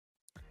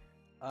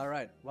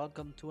Alright,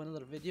 welcome to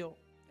another video.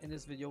 In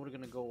this video we're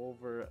gonna go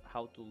over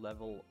how to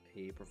level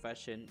a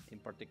profession, in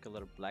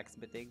particular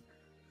blacksmithing.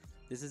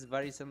 This is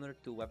very similar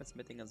to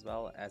weaponsmithing as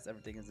well, as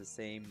everything is the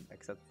same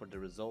except for the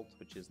result,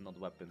 which is not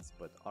weapons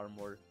but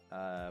armor,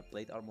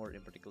 plate armor in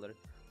particular.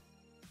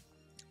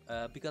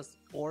 Because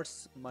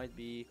ores might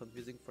be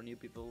confusing for new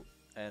people,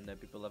 and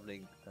people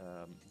leveling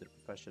their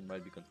profession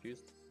might be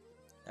confused,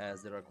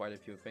 as there are quite a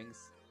few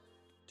things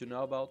to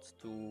know about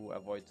to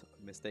avoid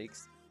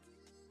mistakes.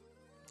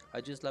 I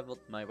just leveled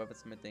my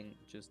weaponsmithing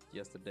just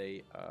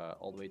yesterday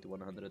all the way to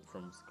 100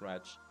 from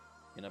scratch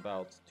in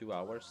about 2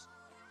 hours.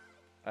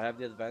 I have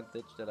the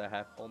advantage that I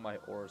have all my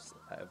ores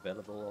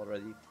available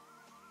already,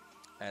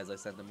 as I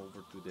send them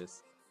over to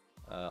this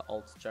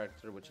alt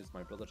character, which is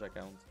my brother's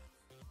account,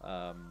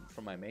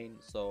 from my main.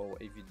 So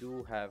if you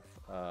do have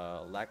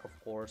lack of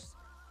ores,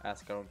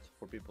 ask around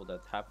for people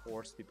that have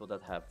ores, people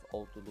that have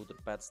auto looter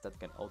pets that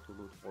can auto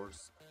loot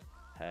ores.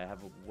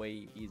 Have a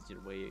way easier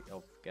way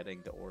of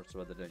getting the ores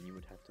rather than you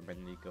would have to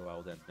manually go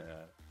out and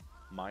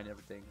mine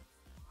everything.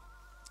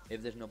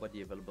 If there's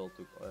nobody available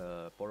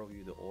to borrow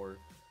you the ore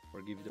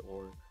or give you the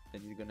ore,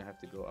 then you're gonna have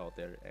to go out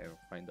there and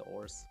find the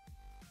ores.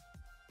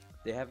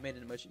 They have made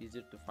it much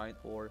easier to find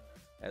ore,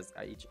 as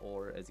each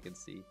ore, as you can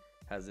see,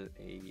 has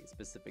a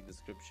specific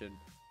description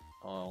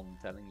on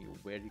telling you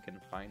where you can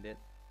find it.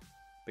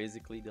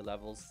 Basically, the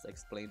levels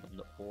explained on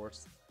the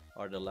ores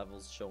are the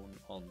levels shown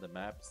on the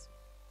maps.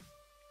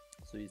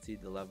 So you see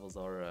the levels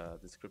are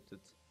described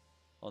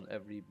on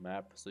every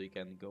map, so you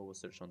can go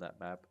search on that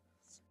map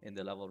in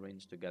the level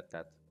range to get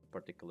that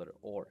particular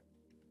ore.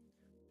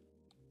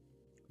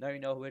 Now you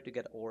know where to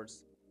get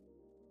ores.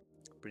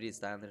 Pretty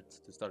standard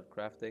to start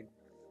crafting.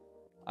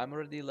 I'm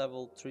already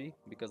level 3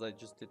 because I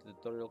just did the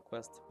tutorial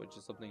quest, which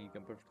is something you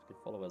can perfectly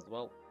follow as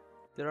well.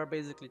 There are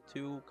basically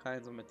two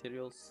kinds of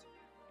materials.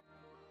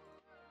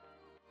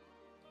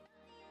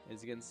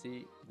 As you can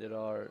see, there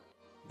are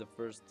the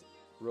first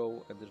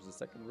row and there's the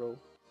second row.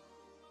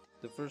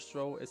 The first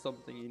row is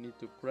something you need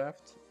to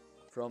craft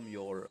from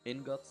your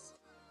ingots,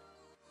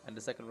 and the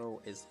second row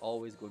is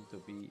always going to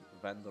be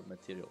vendor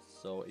materials.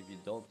 So if you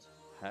don't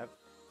have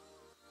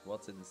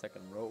what's in the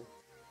second row,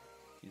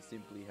 you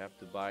simply have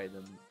to buy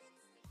them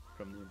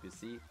from the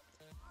NPC.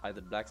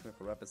 Either blacksmith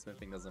or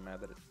weaponsmithing, doesn't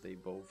matter, they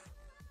both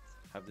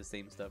have the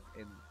same stuff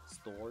in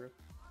store.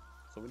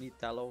 So we need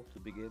tallow to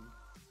begin.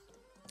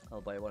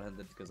 I'll buy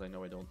 100 because I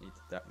know I don't need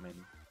that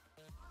many.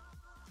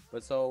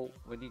 But so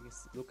when you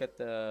look at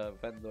the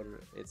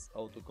vendor, it's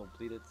auto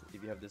completed.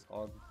 If you have this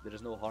on, there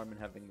is no harm in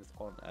having this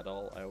on at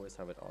all. I always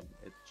have it on.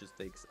 It just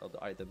takes all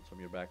the items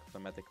from your bag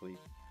automatically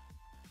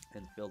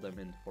and fill them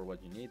in for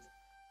what you need.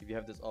 If you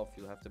have this off,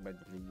 you'll have to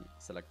manually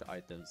select the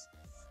items,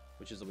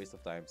 which is a waste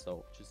of time.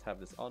 So just have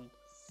this on.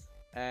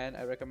 And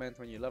I recommend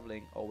when you're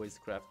leveling, always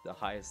craft the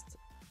highest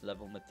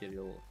level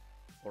material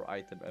or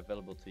item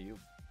available to you.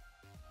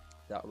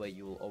 That way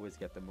you will always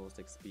get the most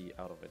XP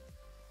out of it.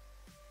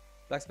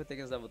 Blacksmithing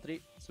is level 3,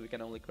 so we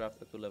can only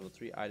craft up to level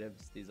 3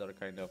 items. These are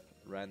kind of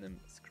random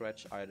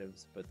scratch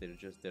items, but they're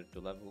just there to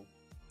level.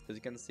 As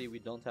you can see, we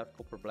don't have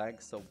copper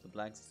blanks, so the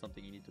blanks is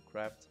something you need to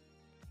craft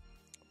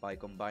by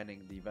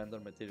combining the vendor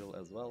material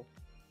as well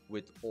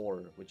with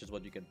ore, which is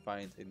what you can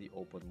find in the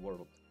open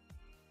world.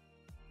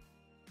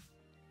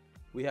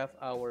 We have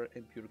our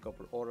impure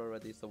copper ore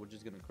already, so we're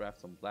just gonna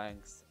craft some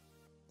blanks.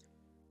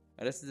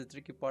 And this is the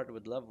tricky part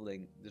with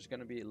leveling. There's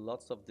gonna be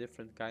lots of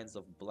different kinds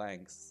of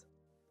blanks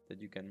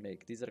that you can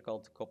make. These are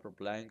called copper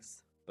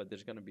blanks, but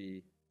there's gonna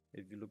be,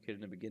 if you look here in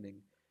the beginning,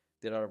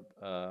 there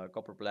are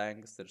copper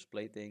blanks, there's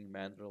plating,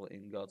 mandrel,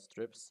 ingot,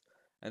 strips,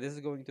 and this is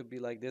going to be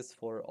like this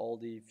for all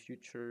the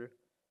future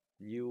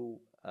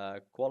new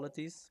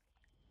qualities.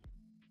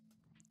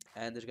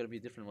 And there's gonna be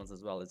different ones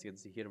as well. As you can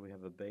see here, we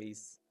have a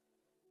base,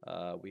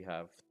 we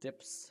have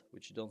tips,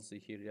 which you don't see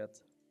here yet,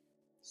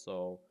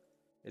 so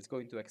it's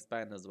going to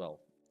expand as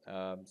well.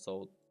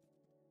 So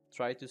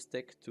try to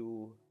stick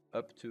to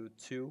up to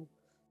 2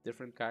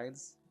 different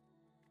kinds,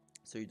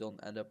 so you don't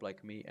end up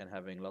like me and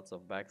having lots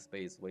of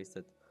backspace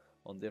wasted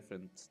on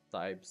different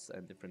types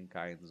and different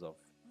kinds of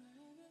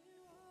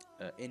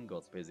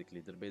ingots.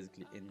 Basically, they're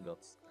basically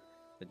ingots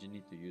that you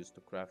need to use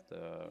to craft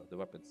the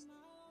weapons.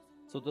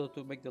 So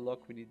to make the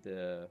lock, we need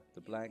the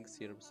blanks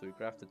here, so we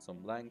crafted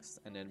some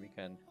blanks and then we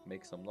can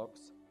make some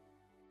locks.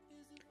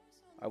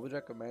 I would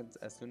recommend,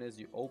 as soon as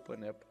you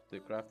open up the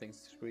crafting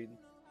screen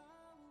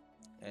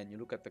and you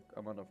look at the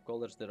amount of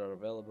colors that are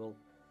available,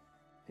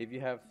 if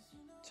you have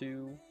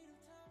 2,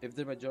 if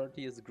the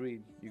majority is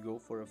green, you go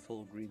for a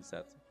full green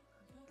set.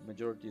 The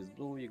majority is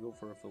blue, you go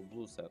for a full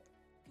blue set,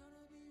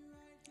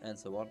 and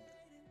so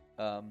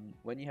on.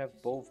 When you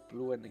have both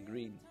blue and the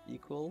green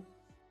equal,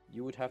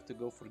 you would have to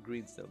go for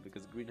green still,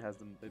 because green has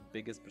the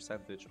biggest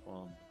percentage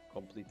on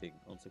completing,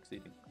 on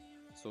succeeding.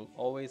 So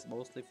always,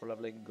 mostly for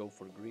leveling, go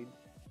for green.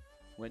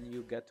 When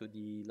you get to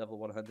the level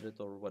 100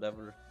 or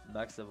whatever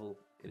max level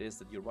it is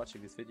that you're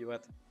watching this video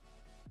at,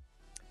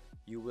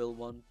 you will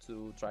want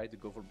to try to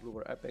go for blue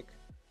or epic,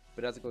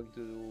 but that's going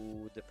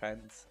to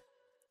depend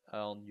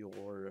on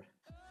your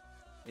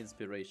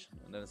inspiration,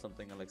 and that is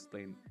something I'll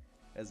explain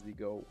as we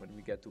go when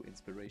we get to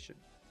inspiration.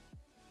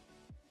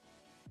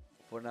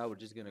 For now, we're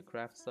just gonna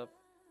craft stuff.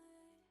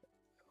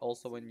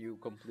 Also, when you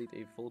complete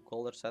a full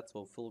color set,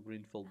 so full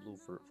green, full blue,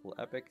 for full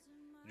epic,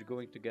 you're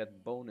going to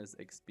get bonus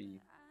XP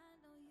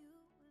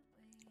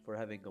for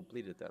having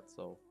completed that.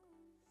 So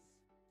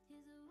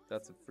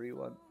that's a free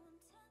one.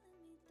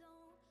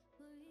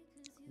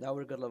 Now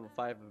we're gonna level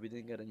 5. If we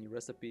didn't get a new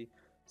recipe,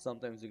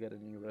 sometimes you get a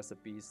new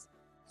recipes,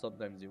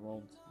 sometimes you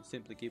won't. You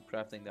simply keep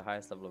crafting the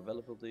highest level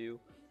available to you.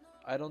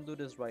 I don't do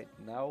this right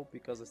now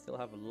because I still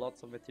have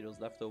lots of materials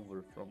left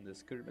over from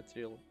this current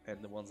material,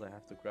 and the ones I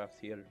have to craft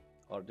here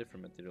are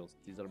different materials.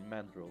 These are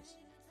mandrels.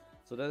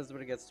 So that is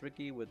where it gets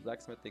tricky with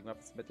blacksmithing,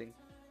 weaponsmithing.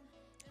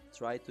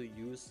 Try to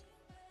use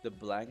the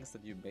blanks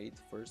that you made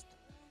first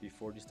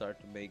before you start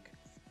to make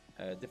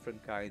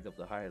different kinds of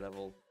the higher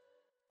level,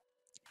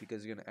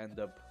 because you're gonna end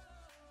up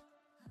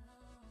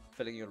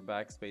filling your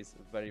backspace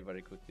very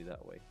quickly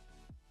that way.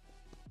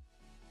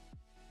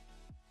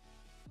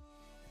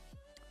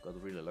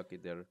 Got really lucky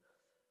there,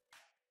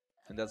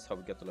 and that's how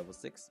we get to level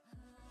 6.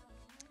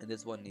 And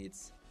this one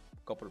needs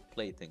copper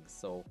plating,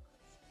 so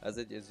as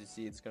you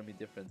see, it's gonna be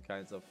different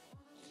kinds of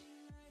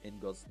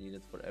ingots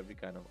needed for every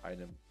kind of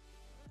item.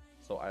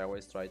 So I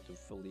always try to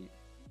fully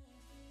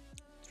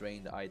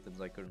train the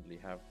items I currently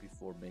have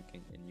before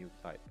making a new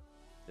type.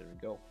 There we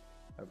go,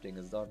 everything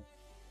is done,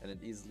 and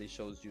it easily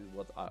shows you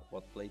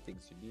what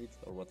platings you need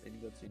or what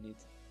ingots you need,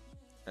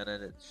 and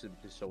then it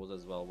simply shows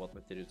as well what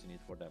materials you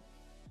need for them.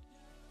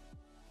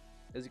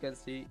 As you can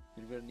see,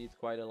 you're gonna need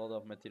quite a lot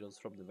of materials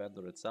from the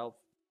vendor itself,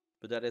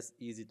 but that is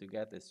easy to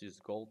get. It's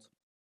just gold.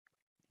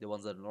 The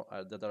ones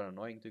that are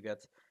annoying to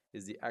get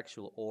is the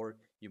actual ore.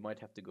 You might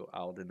have to go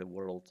out in the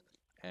world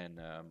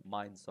and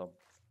mine some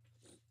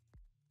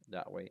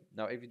that way.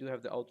 Now, if you do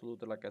have the auto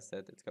looter, like I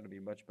said, it's gonna be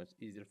much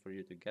easier for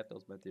you to get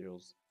those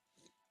materials.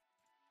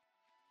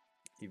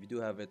 If you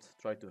do have it,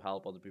 try to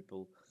help other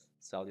people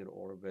sell your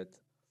ore a bit,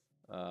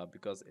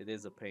 because it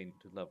is a pain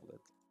to level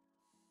it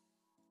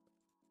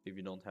if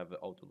you don't have the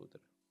auto looter.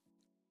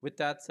 With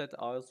that said,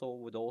 I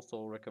would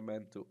also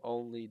recommend to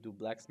only do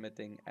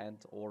blacksmithing and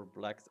or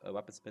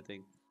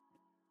weaponsmithing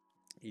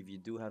if you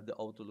do have the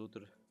auto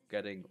looter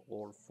getting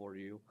ore for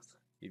you.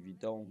 If you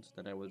don't,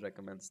 then I would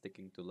recommend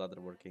sticking to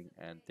leatherworking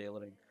and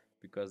tailoring,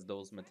 because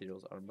those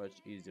materials are much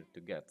easier to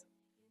get.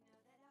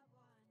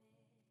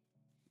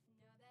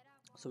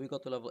 So we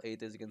got to level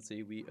 8. As you can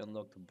see, we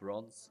unlocked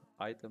bronze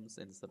items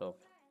instead of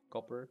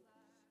copper,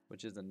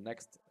 which is the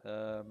next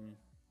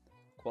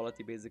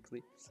quality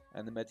basically,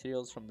 and the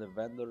materials from the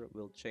vendor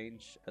will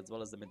change, as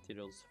well as the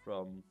materials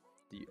from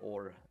the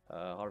ore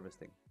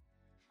harvesting.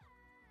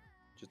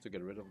 Just to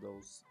get rid of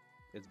those,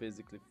 it's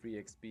basically free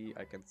XP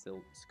I can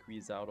still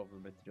squeeze out of the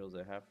materials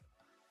I have.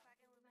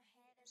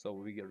 So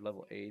we get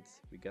level 8,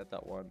 we get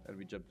that one, and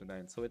we jump to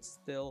 9. So it's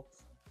still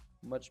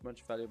much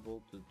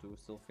valuable to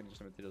still finish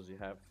the materials you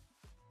have.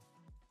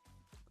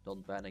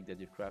 Don't panic that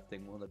you're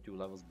crafting 1 or 2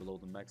 levels below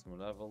the maximum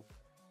level.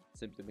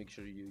 Simply make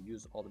sure you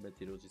use all the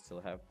materials you still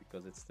have,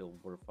 because it's still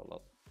worth a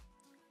lot.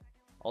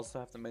 Also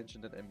have to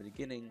mention that in the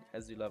beginning,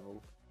 as you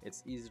level,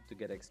 it's easier to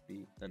get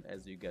XP than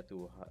as you get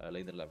to a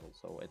later level,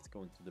 so it's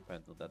going to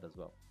depend on that as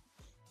well.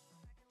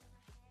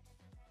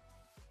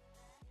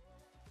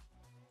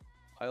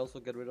 I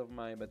also get rid of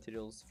my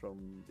materials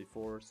from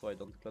before, so I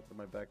don't clutter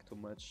my bag too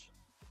much.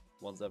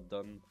 Once I've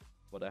done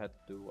what I had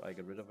to do, I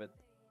get rid of it.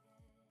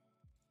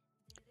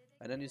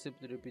 And then you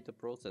simply repeat the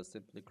process.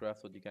 Simply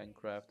craft what you can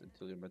craft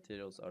until your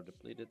materials are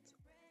depleted.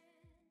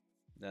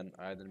 Then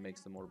either make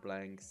some more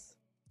blanks,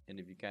 and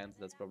if you can't,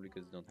 that's probably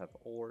because you don't have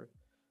ore.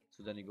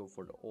 So then you go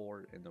for the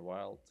ore in the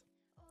wild.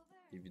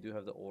 If you do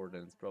have the ore,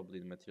 then it's probably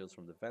the materials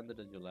from the vendor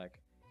that you lack,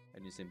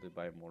 and you simply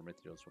buy more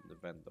materials from the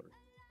vendor.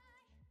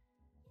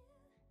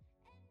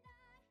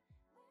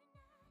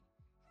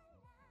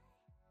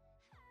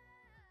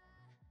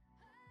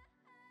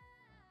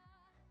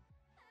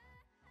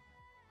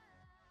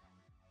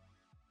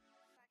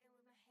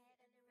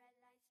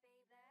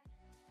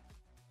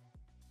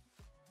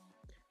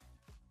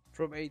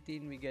 From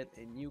 18 we get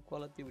a new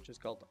quality which is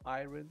called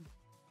iron,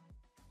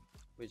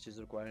 which is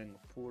requiring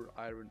poor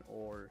iron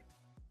ore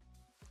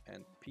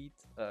and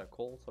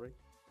coal, sorry.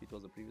 Peat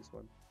was the previous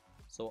one.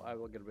 So I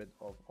will get rid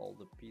of all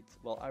the peat.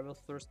 Well, I will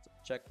first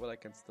check what I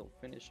can still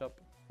finish up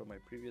from my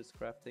previous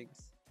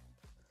craftings.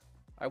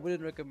 I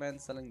wouldn't recommend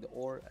selling the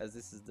ore, as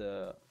this is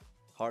the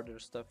harder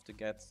stuff to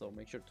get, so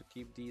make sure to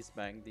keep these,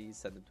 bang these,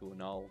 send them to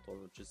an alt, or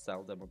just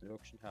sell them on the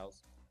auction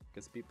house,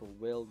 because people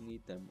will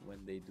need them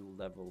when they do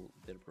level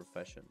their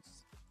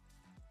professions.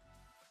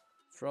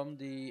 From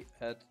the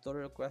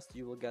tutorial quest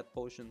you will get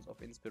potions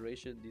of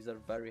inspiration. These are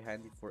very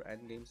handy for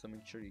endgame, so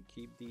make sure you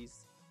keep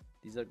these.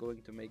 These are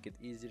going to make it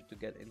easier to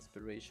get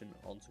inspiration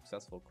on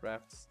successful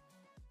crafts.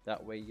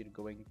 That way you're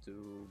going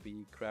to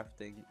be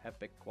crafting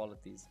epic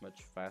qualities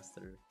much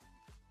faster.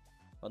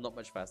 Well, not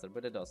much faster,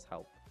 but it does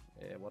help.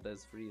 What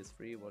is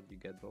free, what you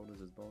get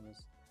bonus is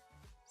bonus.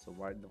 So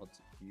why not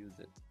use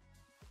it?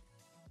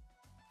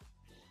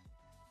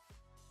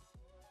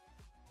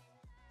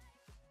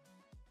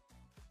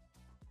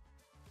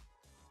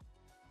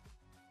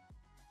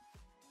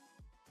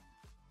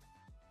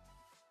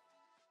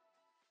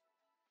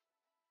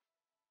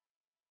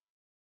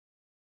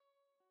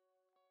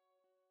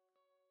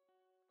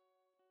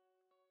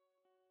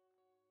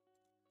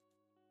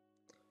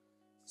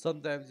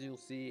 Sometimes you'll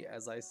see,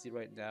 as I see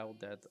right now,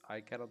 that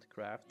I cannot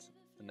craft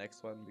the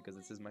next one because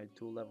this is my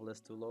tool level is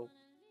too low.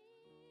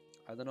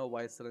 I don't know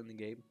why it's still in the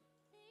game,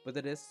 but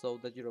it is, so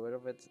that you're aware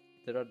of it.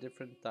 There are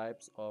different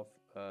types of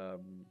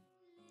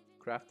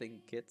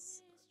crafting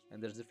kits,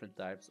 and there's different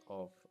types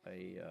of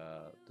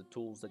the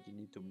tools that you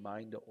need to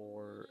mine the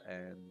ore,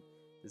 and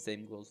the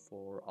same goes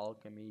for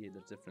alchemy.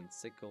 There's different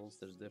sickles,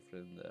 there's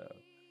different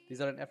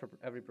these are in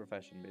every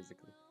profession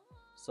basically.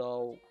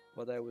 So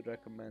what I would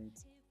recommend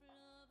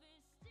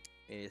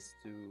is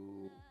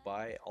to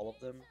buy all of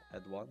them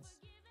at once,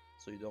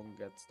 so you don't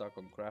get stuck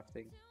on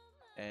crafting.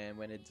 And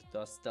when it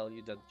does tell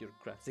you that your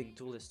crafting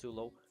tool is too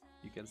low,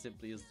 you can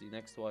simply use the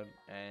next one,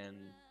 and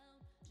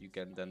you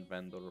can then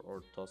vend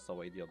or toss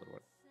away the other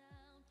one.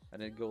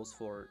 And it goes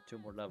for 2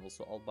 more levels,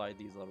 so I'll buy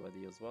these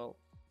already as well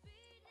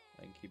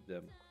and keep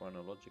them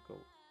chronological,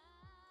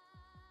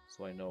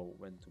 so I know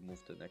when to move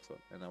to the next one.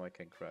 And now I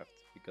can craft,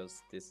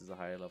 because this is a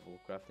higher level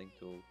crafting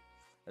tool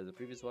as the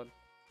previous one.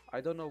 I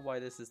don't know why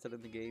this is still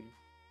in the game.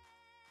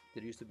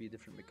 There used to be a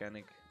different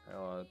mechanic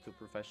to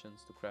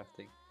professions, to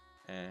crafting,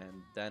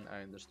 and then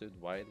I understood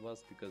why it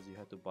was, because you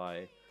had to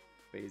buy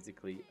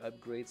basically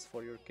upgrades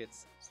for your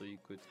kits, so you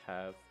could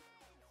have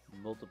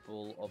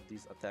multiple of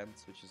these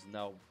attempts, which is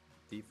now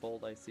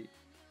default, I see.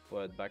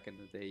 But back in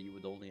the day you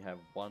would only have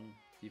one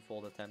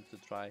default attempt to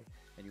try,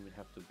 and you would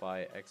have to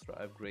buy extra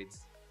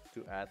upgrades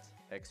to add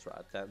extra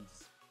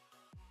attempts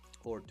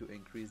or to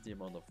increase the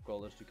amount of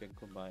colors you can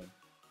combine.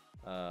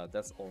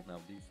 That's all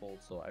now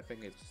default, so I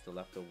think it's just a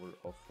leftover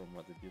of from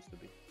what it used to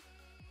be.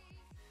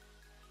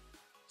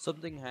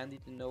 Something handy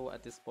to know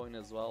at this point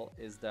as well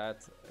is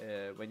that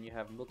when you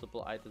have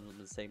multiple items on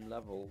the same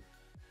level,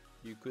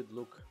 you could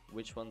look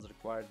which ones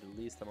require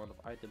the least amount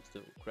of items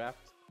to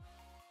craft.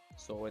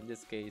 So in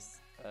this case,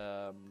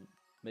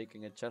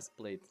 making a chest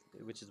plate,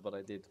 which is what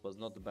I did, was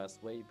not the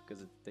best way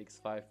because it takes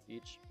 5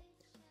 each.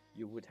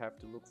 You would have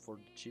to look for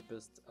the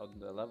cheapest on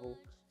the level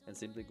and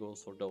simply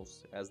goes for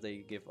those, as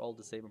they give all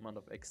the same amount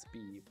of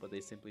XP, but they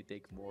simply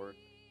take more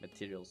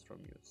materials from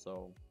you.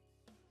 So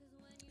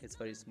it's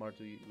very smart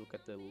to look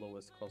at the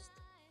lowest cost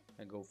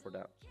and go for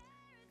that.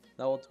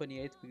 Now on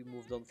 28 we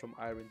moved on from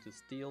iron to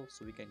steel,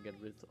 so we can get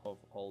rid of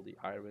all the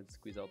iron,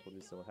 squeeze out what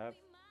we still have.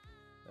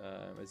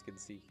 As you can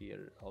see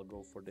here, I'll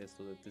go for this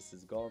so that this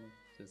is gone,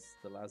 since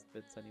the last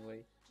bits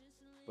anyway.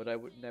 But I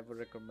would never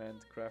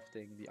recommend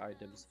crafting the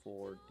items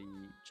for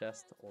the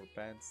chest or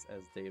pants,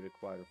 as they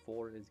require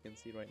 4, as you can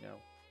see right now.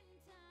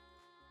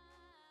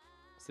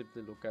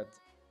 Simply look at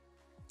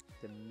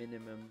the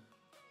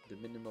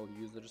minimal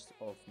users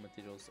of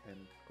materials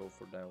and go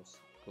for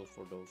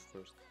those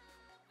first.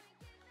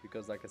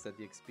 Because like I said,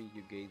 the XP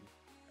you gain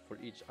for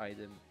each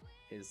item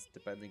is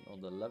depending on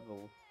the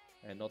level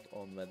and not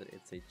on whether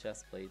it's a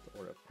chest plate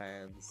or a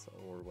pants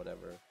or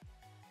whatever.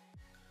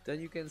 Then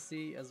you can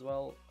see as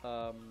well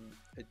a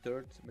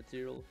third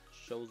material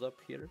shows up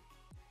here.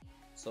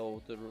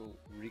 So to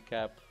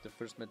recap, the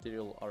first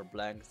material are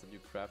blanks that you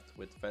craft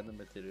with vendor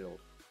material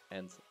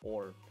and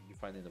ore that you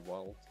find in the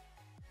wild.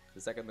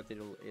 The second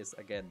material is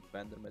again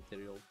vendor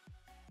material.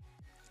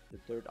 The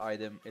third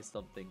item is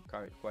something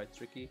quite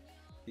tricky.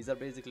 These are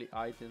basically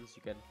items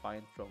you can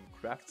find from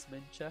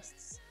craftsman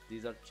chests.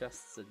 These are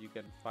chests that you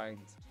can find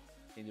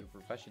in your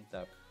profession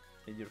tab,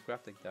 in your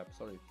crafting tab,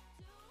 sorry.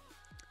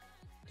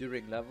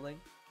 During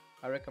leveling,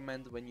 I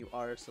recommend when you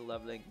are still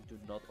leveling, do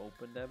not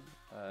open them.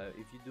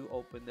 If you do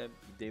open them,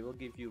 they will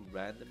give you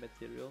random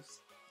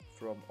materials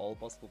from all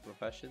possible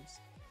professions.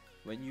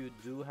 When you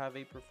do have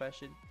a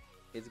profession,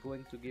 it's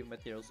going to give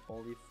materials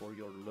only for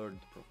your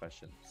learned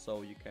profession,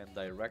 so you can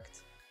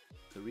direct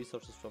the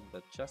resources from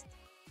that chest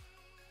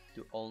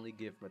to only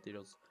give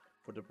materials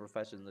for the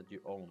profession that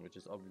you own, which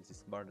is obviously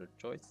smarter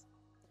choice.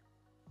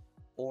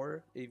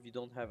 Or if you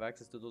don't have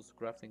access to those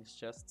crafting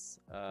chests,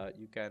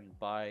 you can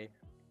buy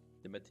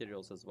the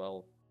materials as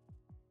well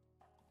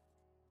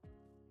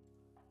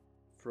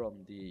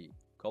from the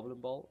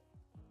goblin ball.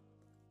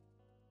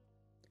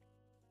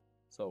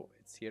 So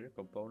it's here,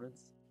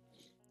 components.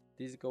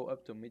 These go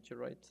up to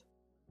meteorite,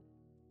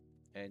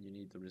 and you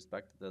need to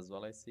respect it as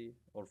well, I see,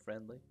 or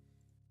friendly.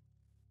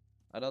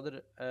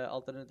 Another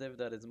alternative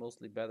that is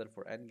mostly better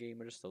for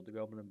endgamers, so the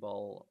goblin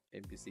ball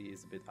NPC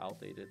is a bit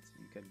outdated.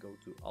 You can go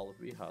to Al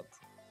Rihad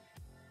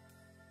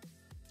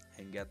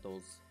and get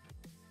those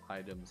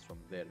items from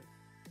there.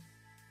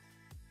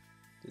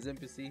 This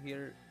NPC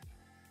here,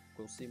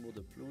 Cosimo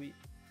de Pluie,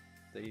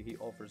 he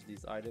offers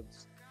these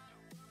items.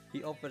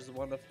 He offers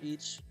one of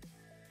each,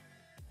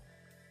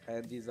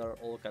 and these are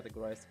all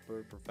categorized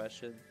per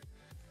profession.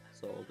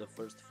 So the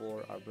first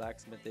 4 are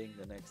blacksmithing,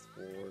 the next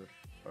 4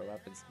 are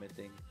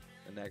weaponsmithing,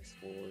 the next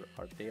 4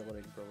 are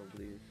tailoring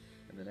probably,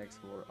 and the next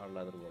 4 are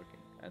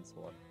leatherworking, and so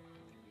on.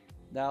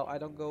 Now I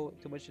don't go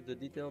too much into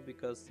detail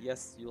because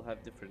yes, you'll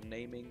have different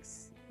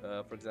namings.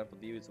 For example,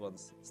 these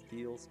ones: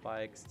 steel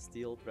spikes,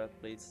 steel thread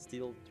plates,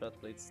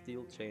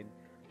 steel chain.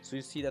 So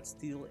you see that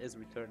steel is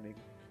returning,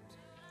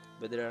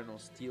 but there are no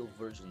steel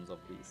versions of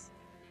these.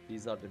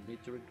 These are the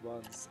meteorite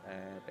ones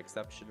and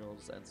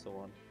exceptionals and so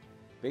on.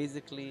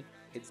 Basically,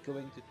 it's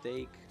going to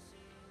take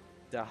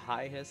the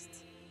highest,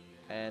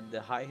 and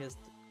the highest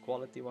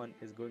quality one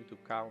is going to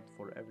count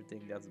for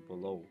everything that's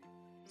below.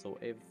 So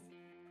if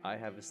I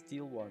have a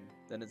steel one,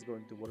 then it's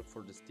going to work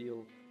for the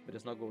steel, but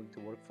it's not going to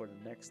work for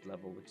the next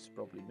level, which is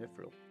probably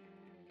mithril.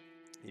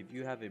 If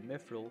you have a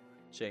mithril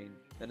chain,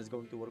 then it's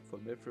going to work for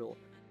mithril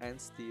and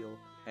steel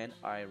and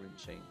iron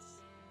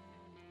chains.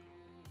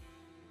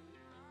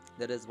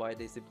 That is why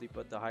they simply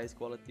put the highest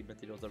quality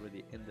materials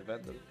already in the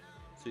vendor.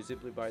 So you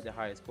simply buy the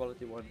highest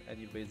quality one and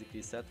you're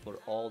basically set for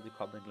all the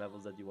coming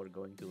levels that you are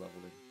going to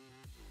level in.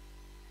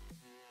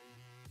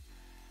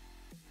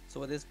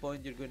 So at this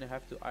point you're going to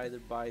have to either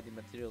buy the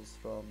materials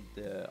from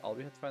the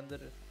Albihat vendor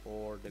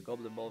or the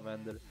Goblin Ball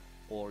vendor,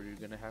 or you're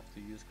going to have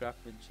to use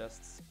craftsman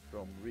chests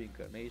from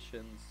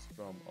reincarnations,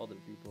 from other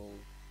people.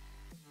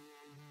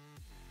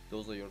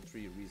 Those are your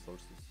three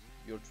resources,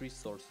 your three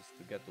sources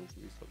to get those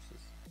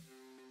resources.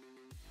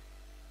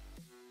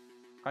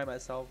 I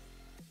myself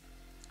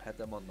had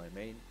them on my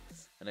main,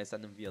 and I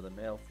sent them via the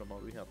mail from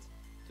Albihat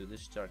to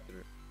this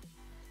character.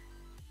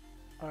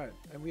 Alright,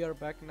 and we are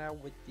back now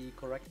with the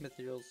correct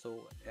materials.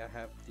 So I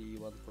have the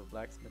one for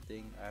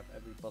blacksmithing, I have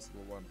every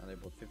possible one, and I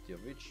bought 50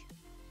 of each.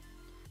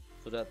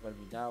 So that when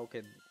we now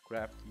can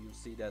craft, you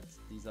see that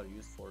these are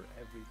used for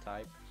every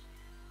type.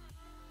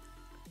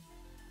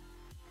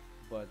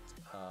 But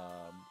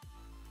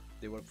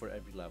they work for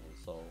every level,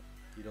 so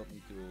you don't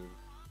need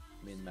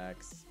to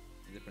min-max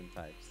different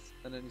types.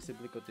 And then you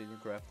simply continue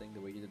crafting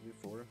the way you did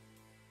before.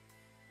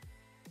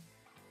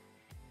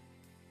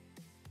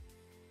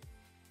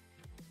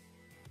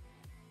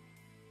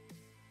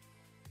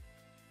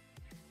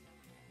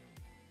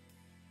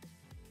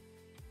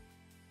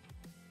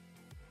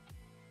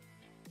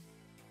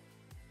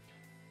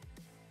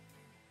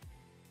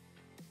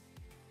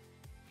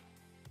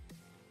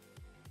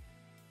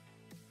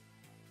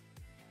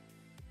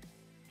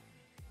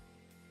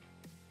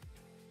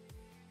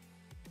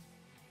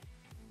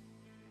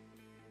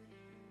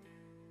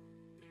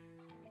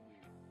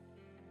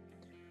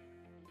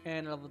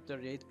 And level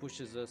 38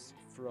 pushes us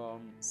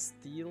from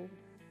steel,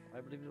 I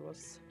believe it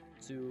was,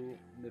 to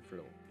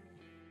mithril.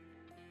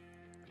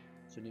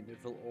 So you need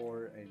mithril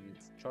ore and you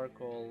need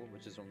charcoal,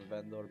 which is from the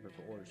vendor.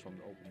 Mithril ore is from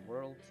the open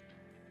world.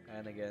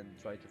 And again,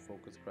 try to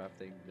focus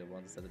crafting the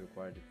ones that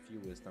require the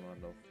fewest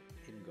amount of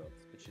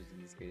ingots, which is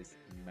in this case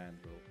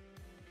mandrel.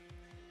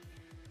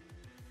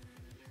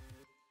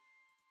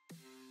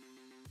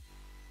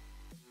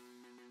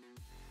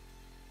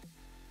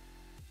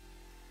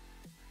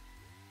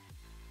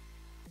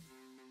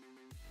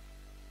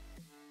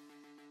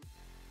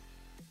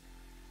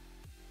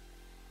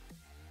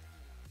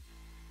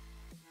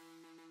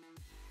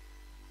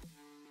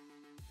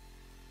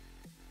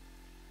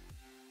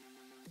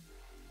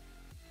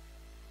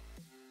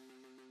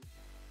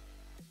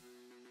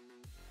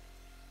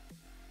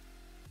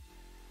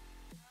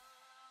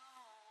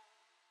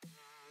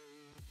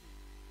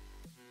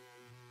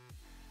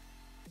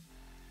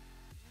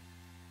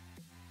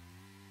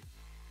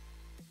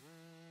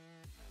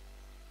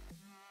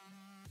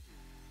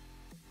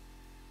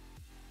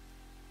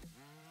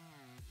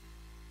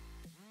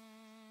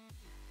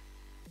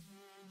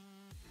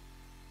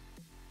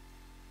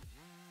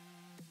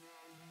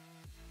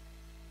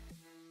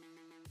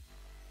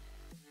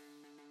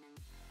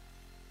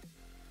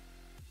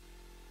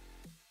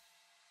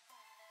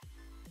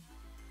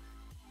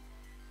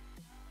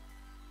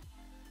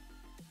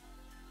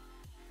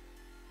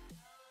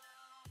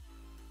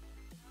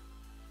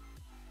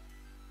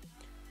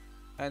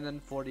 And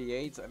then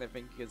 48, and I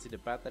think you can see the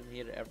pattern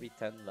here, every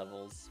 10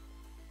 levels,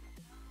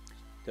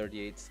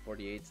 38,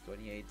 48,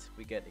 28,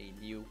 we get a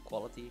new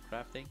quality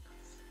crafting.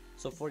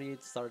 So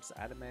 48 starts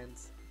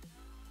adamant,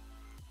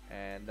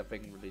 and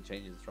nothing really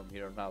changes from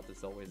here on out,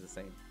 it's always the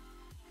same.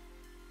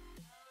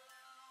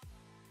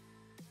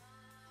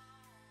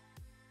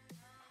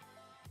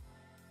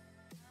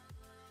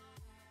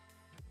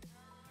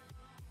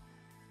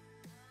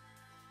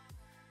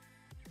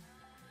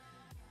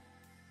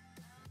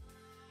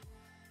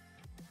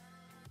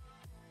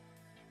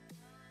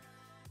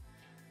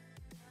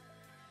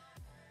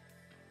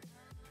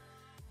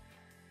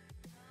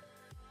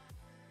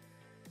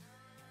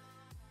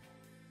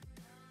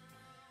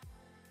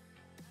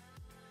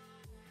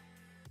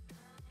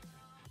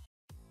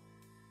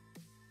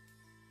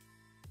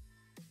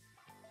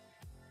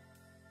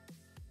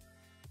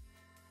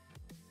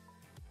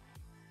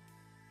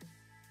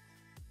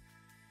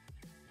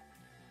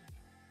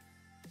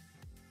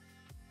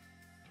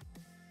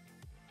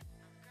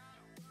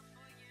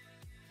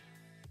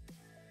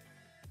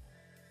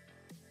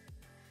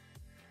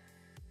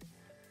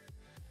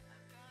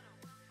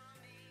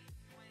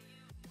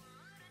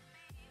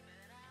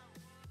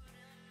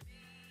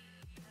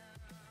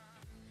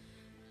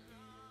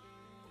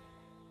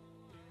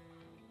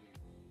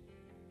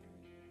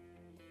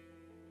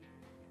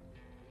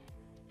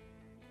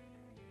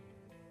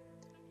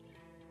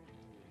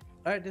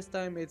 Alright, this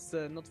time it's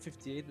not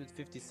 58 but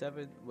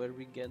 57, where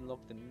we can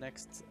unlock the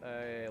next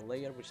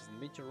layer, which is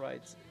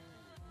meteorites.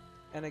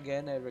 And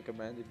again, I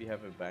recommend if you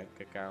have a bank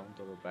account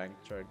or a bank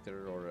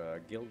character or a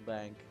guild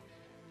bank,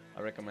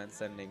 I recommend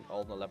sending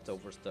all the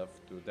leftover stuff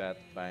to that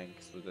bank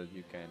so that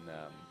you can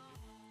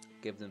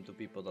give them to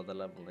people that are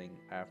leveling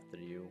after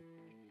you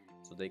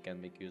so they can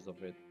make use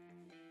of it.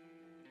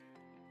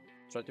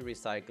 Try to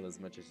recycle as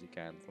much as you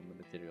can from the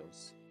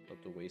materials,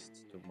 not to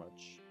waste too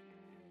much.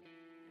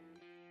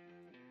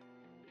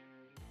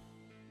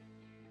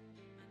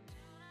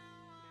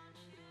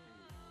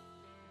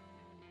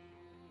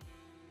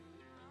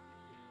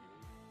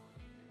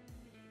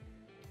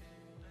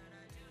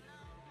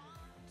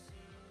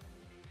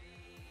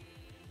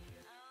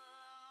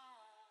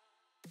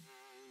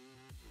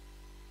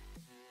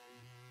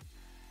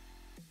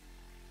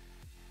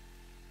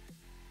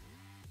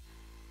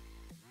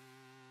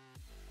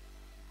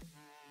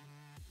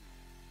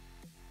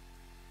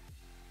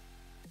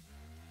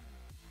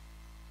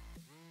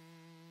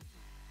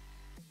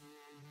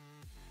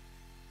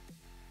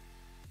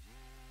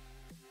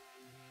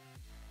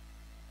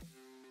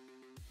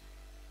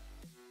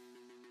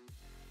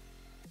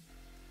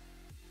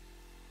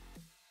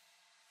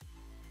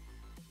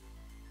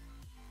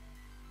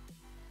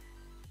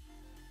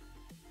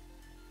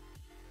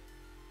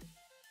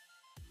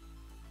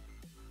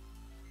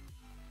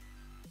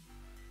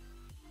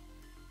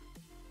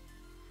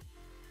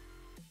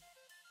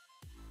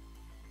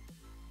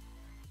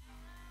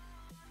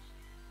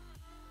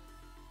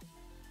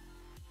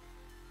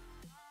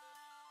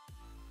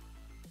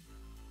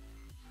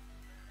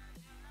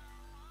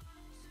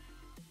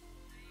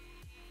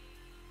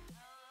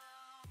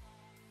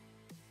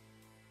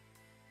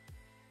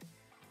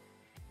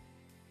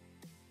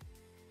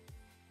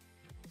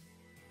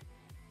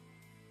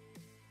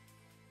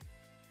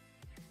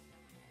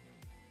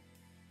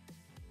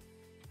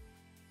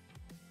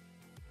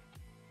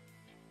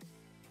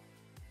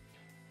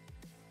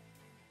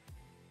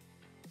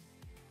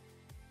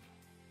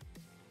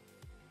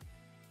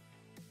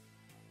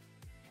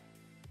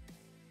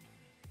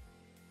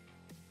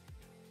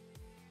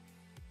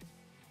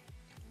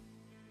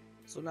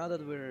 So now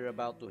that we're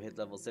about to hit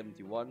level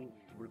 71,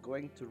 we're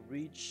going to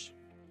reach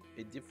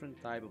a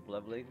different type of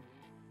leveling,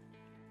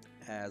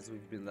 as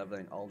we've been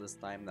leveling all this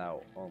time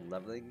now on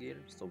leveling gear,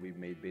 so we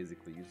made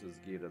basically useless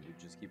gear that we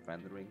just keep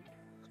rendering.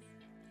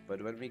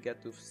 But when we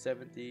get to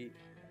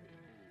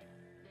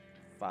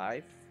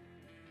 75,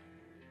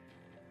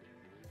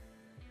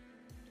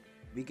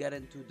 we get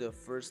into the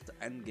first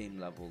endgame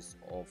levels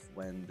of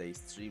when they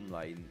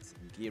streamlined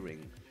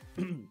gearing.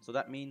 So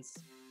that means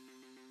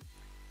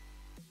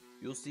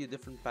you'll see a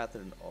different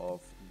pattern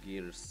of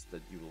gears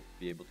that you will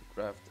be able to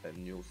craft,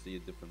 and you'll see a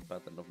different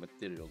pattern of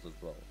materials as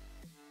well.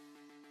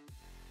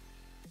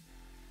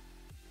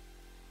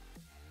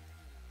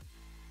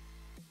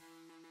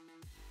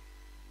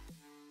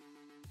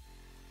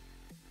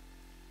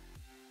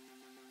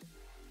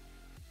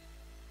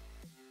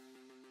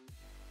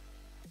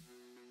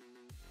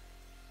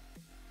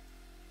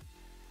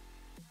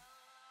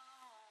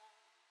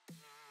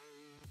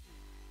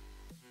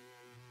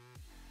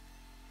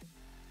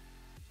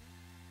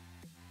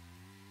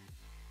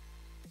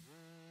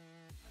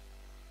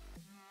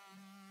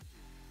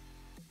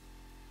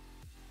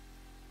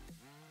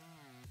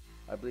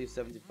 I believe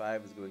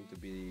 75 is going to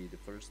be the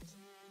first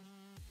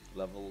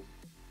level,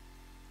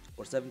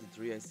 or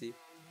 73 I see.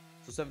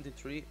 So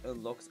 73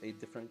 unlocks a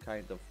different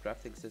kind of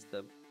crafting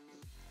system.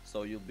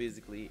 So you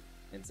basically,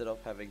 instead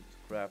of having to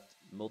craft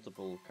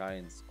multiple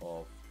kinds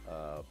of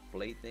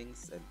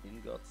platings and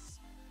ingots,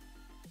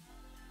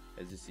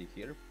 as you see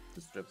here,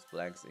 the strips,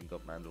 blanks,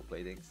 ingot, mandrel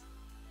platings,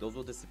 those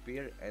will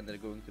disappear and they're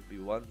going to be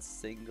one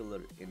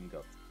singular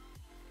ingot.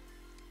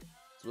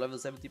 So level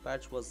 70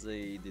 patch was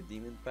the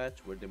demon patch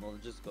where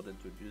demologers got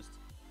introduced,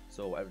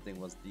 so everything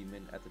was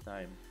demon at the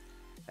time,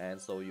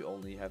 and so you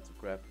only have to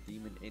craft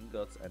demon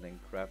ingots and then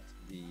craft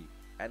the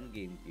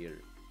endgame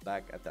gear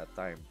back at that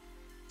time.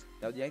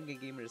 Now the endgame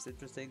gear is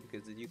interesting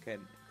because you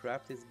can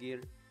craft his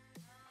gear,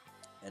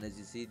 and as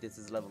you see this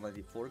is level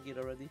 94 gear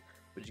already,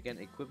 but you can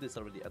equip this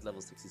already at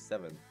level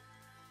 67.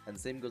 And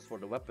same goes for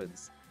the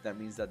weapons. That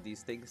means that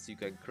these things you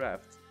can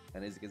craft,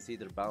 and as you can see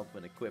they're bound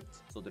when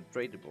equipped, so they're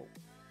tradable.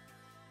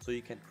 So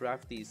you can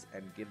craft these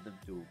and give them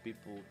to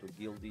people, to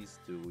guildies,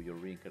 to your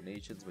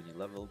reincarnations when you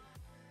level,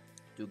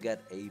 to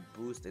get a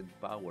boost in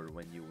power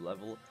when you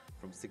level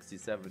from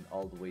 67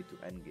 all the way to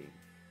endgame,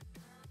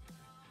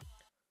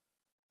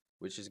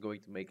 which is going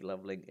to make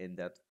leveling in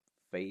that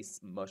phase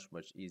much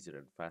easier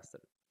and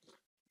faster.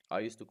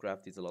 I used to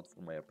craft these a lot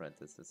for my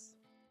apprentices.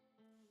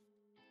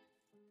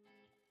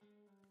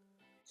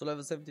 So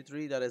level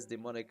 73, that is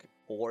demonic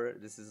ore.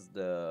 This is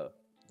the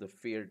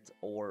feared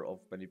ore of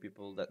many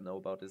people that know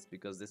about this,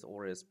 because this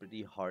ore is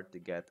pretty hard to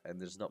get and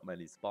there's not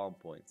many spawn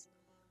points.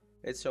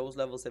 It shows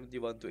level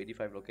 71 to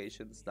 85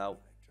 locations. Now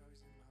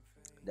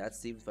that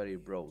seems very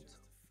broad,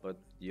 but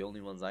the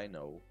only ones I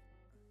know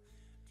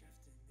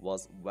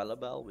was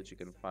Wellabel, which you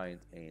can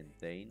find in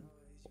Dane,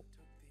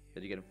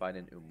 that you can find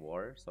in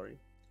Umwar, sorry,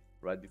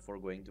 right before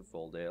going to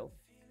Foldale.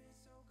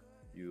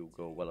 You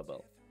go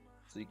Wellabel.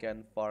 So you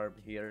can farm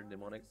here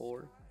demonic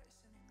ore,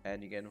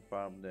 and you can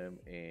farm them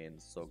in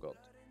Sogot.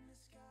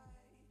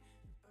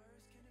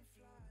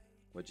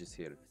 which is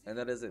here, and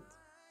that is it.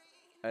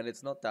 And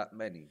it's not that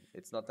many.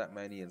 It's not that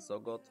many in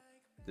Sogot.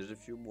 There's a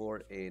few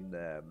more in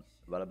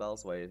Valabal,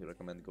 so I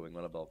recommend going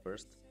Valabal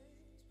first.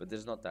 But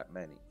there's not that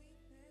many.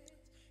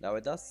 Now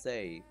it does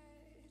say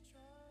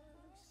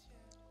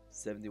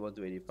 71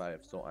 to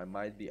 85, so I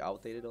might be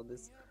outdated on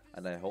this,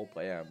 and I hope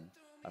I am.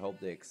 I hope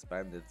they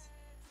expanded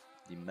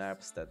the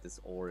maps that this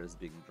ore is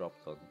being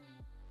dropped on.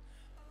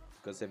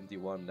 Because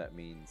 71, that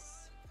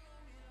means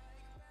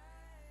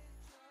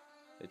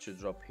it should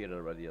drop here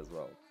already as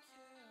well.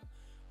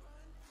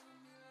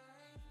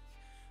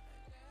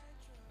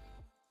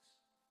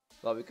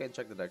 Well, we can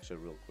check that actually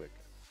real quick.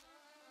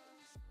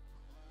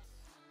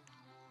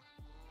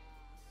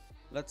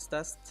 Let's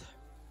test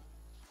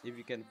if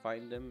you can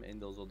find them in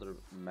those other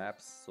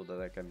maps so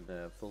that I can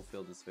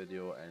fulfill this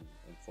video and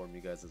inform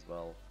you guys as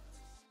well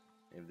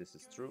if this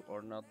is true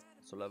or not.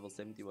 So level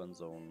 71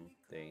 zone,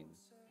 Dane,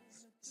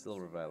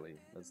 Silver Valley.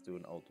 Let's do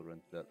an auto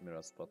run to that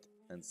mirror spot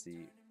and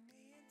see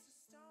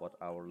what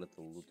our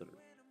little looter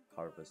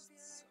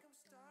harvests.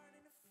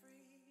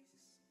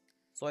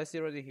 So I see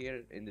already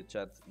here in the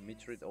chat,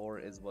 meteorite ore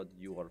is what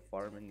you are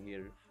farming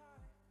here.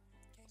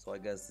 So I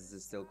guess this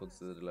is still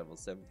considered level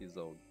 70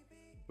 zone,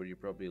 where you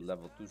probably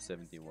level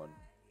 271.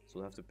 So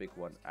we'll have to pick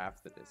one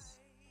after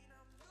this.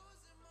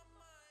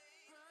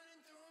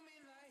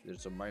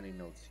 There's some mining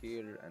nodes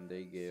here, and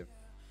they give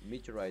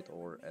meteorite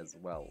ore as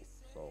well.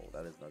 So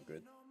that is not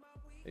good.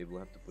 Maybe we'll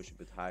have to push a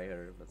bit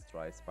higher. Let's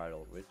try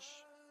Spiral Ridge.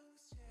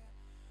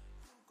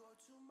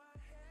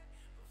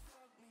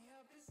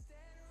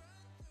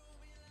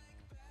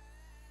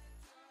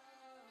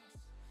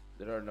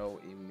 There are no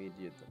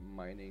immediate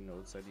mining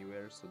nodes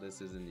anywhere, so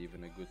this isn't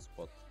even a good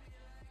spot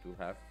to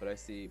have. But I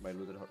see my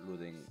looter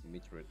looting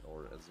meteorite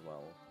ore as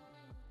well.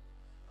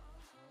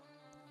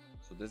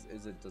 So this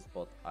isn't the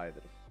spot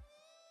either.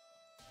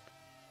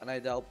 And I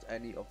doubt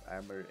any of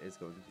Amber is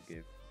going to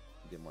give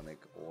demonic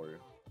ore.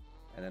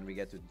 And then we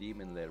get to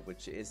Demon Lair,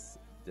 which is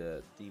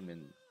the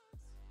demon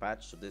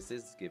patch. So this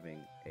is giving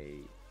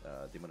a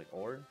demonic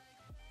ore.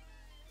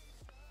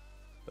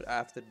 But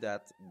after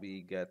that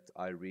we get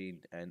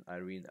Irene, and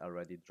Irene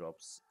already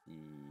drops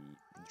the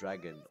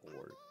dragon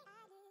ore.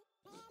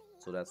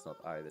 So that's not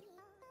either.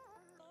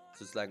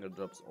 So Slanger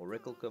drops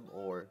Oraclecum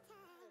ore,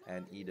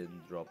 and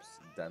Eden drops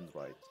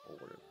Dendrite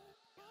ore.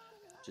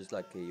 Just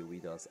like KUE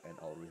does and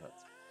Alrihat.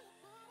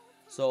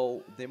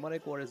 So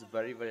demonic ore is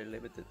very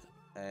limited,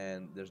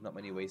 and there's not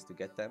many ways to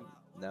get them.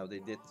 Now they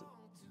did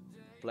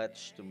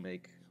pledge to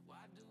make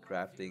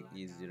crafting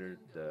easier,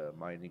 the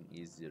mining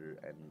easier,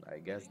 and I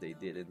guess they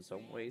did in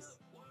some ways.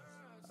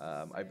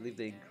 I believe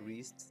they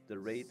increased the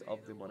rate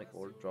of demonic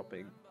ore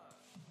dropping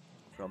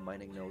from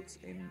mining nodes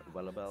in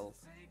Valabal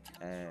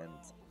and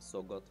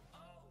Sogot.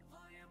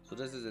 So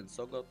this is in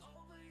Sogot,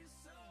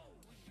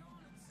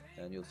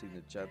 and you'll see in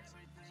the chat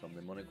some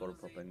demonic ore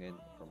popping in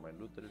from my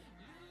looter.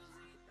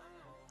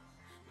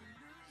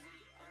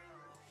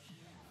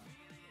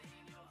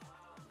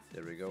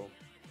 There we go.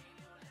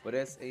 But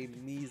it's a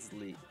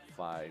measly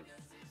 5,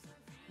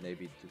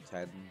 maybe to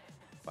 10,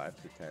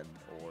 5 to 10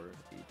 ore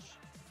each.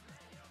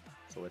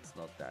 So it's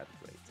not that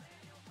great.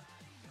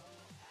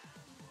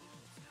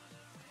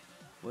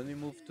 When we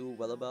move to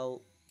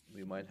Valabal,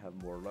 we might have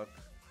more luck.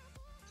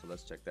 So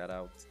let's check that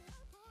out.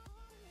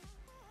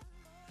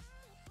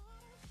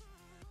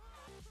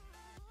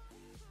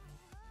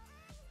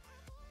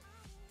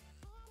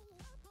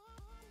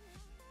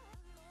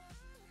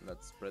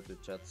 Let's spread the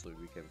chat so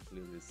we can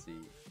clearly see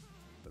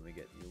when we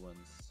get new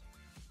ones.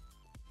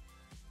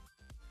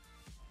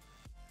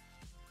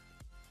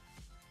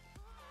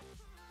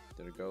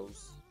 There it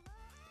goes.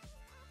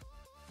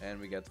 And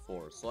we get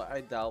 4. So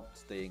I doubt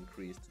they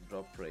increased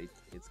drop rate.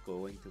 It's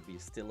going to be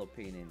still a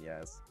pain in the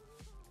ass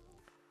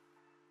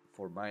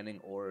for mining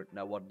ore.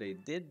 Now what they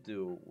did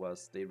do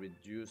was they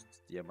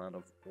reduced the amount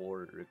of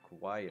ore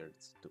required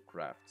to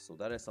craft. So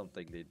that is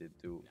something they did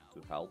do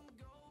to help.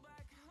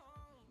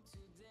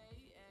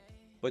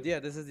 But yeah,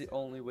 this is the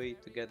only way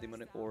to get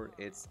demonic ore.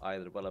 It's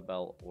either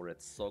Valabal or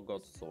it's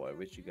Sogot, so I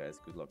wish you guys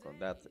good luck on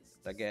that.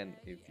 Again,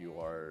 if you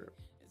are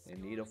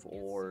in need of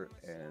ore,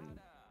 and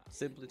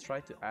simply try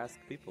to ask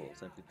people,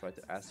 simply try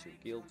to ask your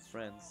guild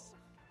friends.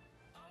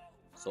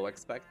 So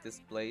expect this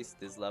place,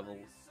 this level,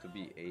 to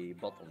be a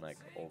bottleneck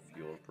of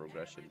your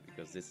progression,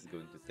 because this is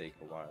going to take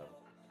a while.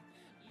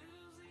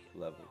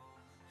 Level.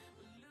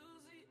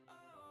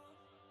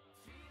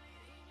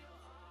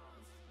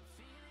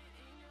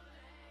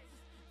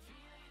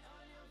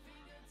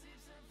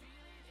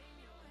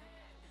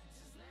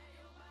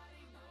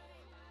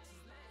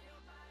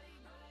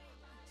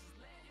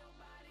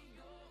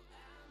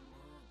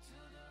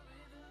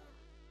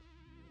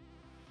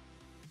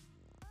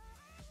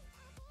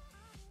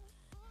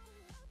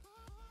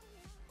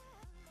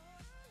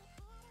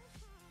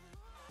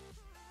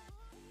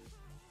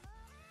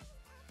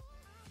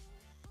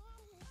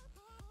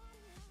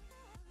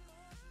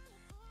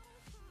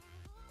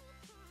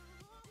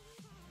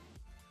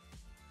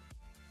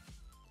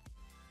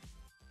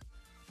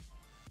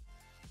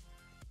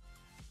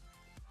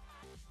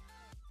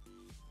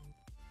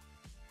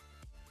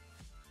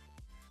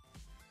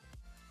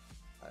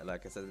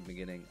 like I said in the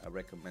beginning, I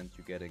recommend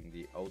you getting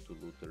the auto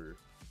looter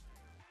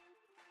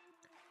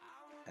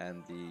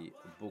and the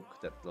book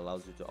that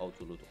allows you to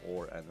auto loot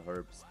ore and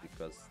herbs,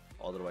 because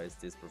otherwise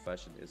this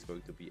profession is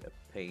going to be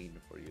a pain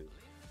for you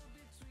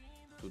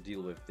to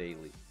deal with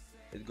daily.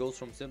 It goes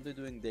from simply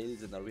doing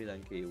dailies in Arena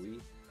and KoE,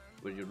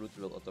 where your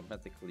looter will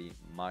automatically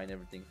mine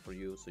everything for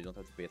you, so you don't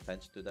have to pay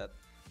attention to that,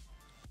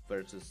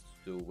 versus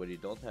to where you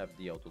don't have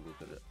the auto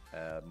looter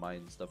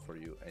mine stuff for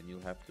you, and you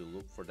have to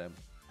look for them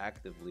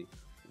actively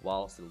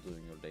while still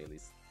doing your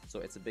dailies. So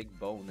it's a big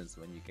bonus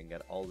when you can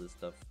get all this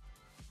stuff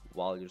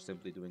while you're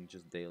simply doing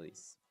just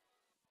dailies.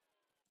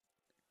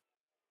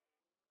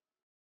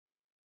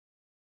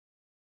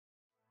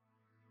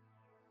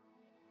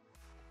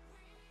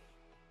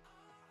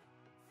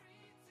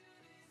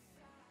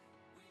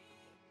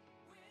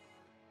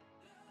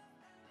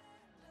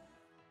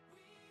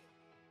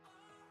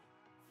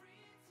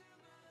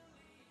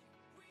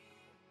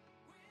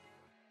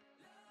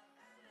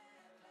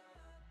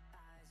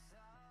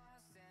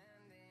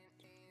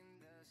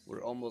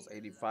 We're almost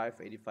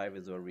 85. 85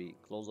 is where we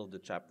close off the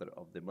chapter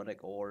of demonic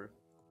ore.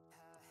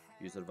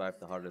 You survive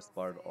the hardest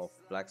part of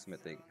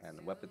blacksmithing and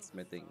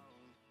weaponsmithing.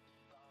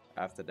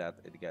 After that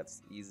it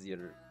gets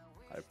easier,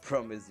 I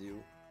promise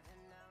you.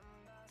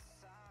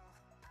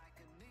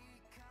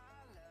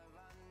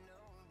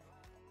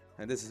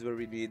 And this is where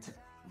we need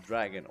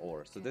dragon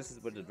ore. So this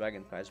is where the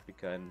dragon patch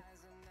began.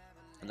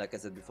 And like I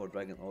said before,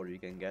 dragon ore you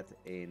can get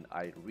in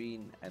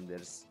Irene, and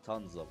there's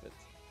tons of it.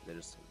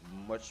 There's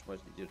much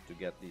easier to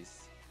get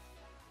these.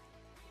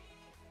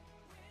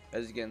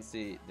 As you can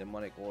see,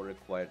 demonic ore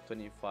required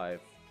 25,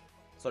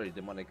 sorry,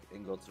 demonic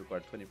ingots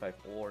require 25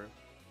 ore,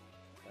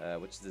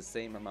 which is the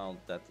same amount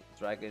that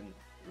dragon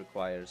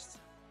requires,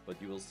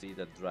 but you will see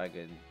that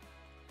dragon,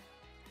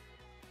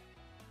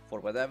 for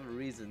whatever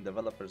reason,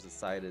 developers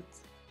decided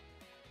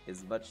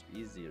is much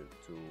easier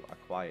to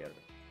acquire.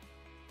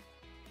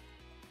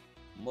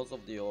 Most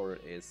of the ore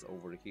is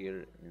over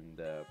here in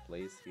the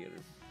place here.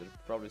 There's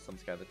probably some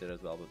scattered there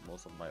as well, but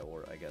most of my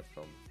ore I get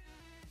from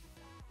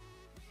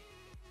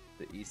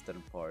the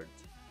eastern part.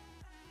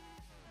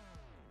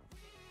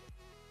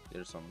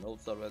 There's some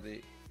notes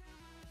already.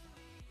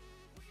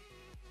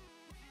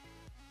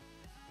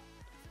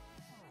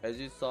 As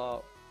you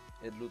saw,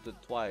 it looted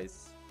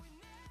twice,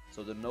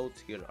 so the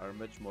notes here are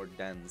much more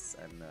dense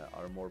and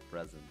are more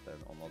present than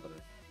on other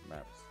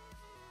maps.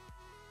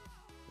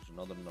 There's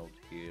another note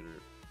here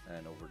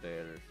and over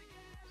there,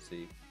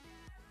 see?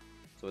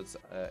 So it's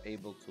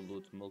able to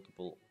loot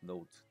multiple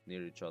nodes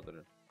near each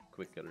other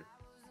quicker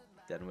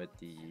than with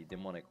the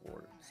demonic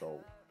ore.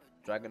 So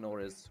dragon ore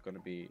is going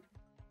to be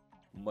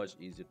much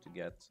easier to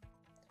get.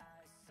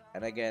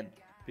 And again,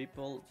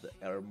 people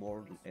that are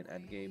more in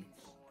endgame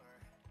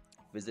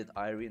visit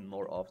Irene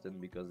more often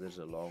because there's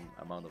a long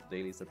amount of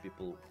dailies that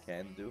people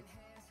can do,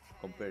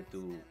 compared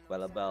to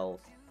Valabel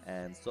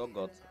and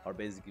Sogot are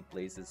basically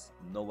places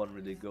no one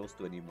really goes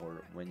to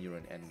anymore when you're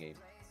in endgame.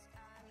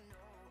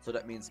 So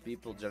that means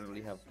people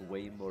generally have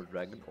way more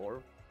dragon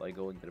ore by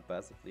going there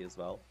passively as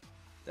well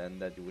than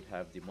that you would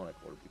have demonic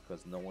ore,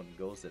 because no one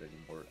goes there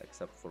anymore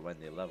except for when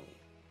they level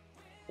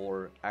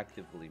or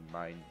actively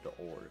mine the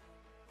ore.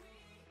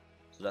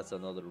 So that's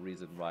another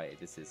reason why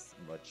this is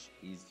much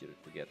easier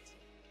to get.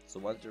 So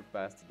once you're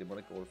past the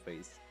demonic ore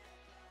phase,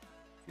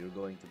 you're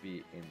going to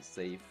be in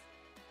safe,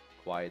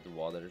 quiet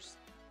waters.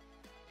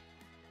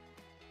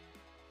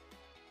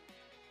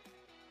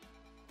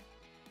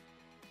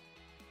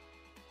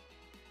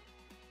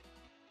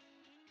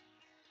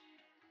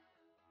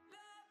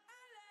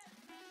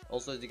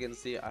 Also, as you can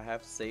see, I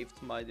have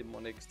saved my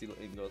demonic steel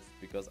ingots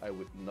because I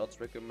would not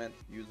recommend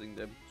using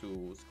them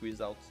to squeeze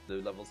out the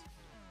levels,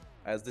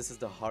 as this is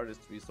the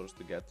hardest resource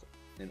to get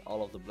in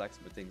all of the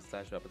blacksmithing /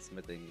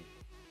 weaponsmithing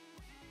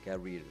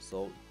career.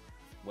 So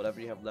whatever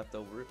you have left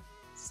over,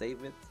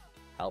 save it,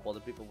 help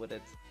other people with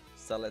it,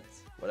 sell it,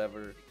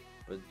 whatever,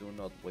 but do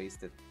not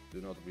waste it,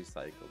 do not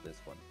recycle this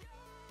one.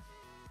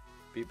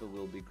 People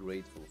will be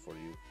grateful for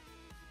you,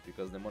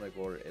 because demonic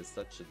ore is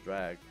such a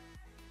drag,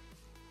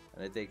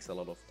 and it takes a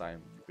lot of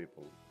time for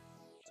people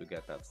to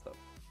get that stuff.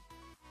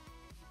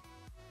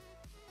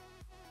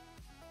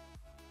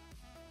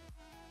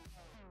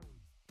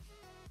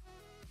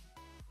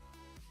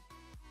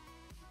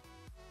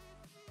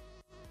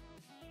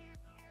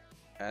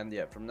 And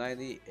yeah, from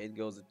 90 it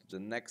goes into the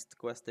next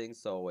questing.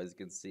 So as you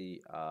can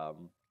see,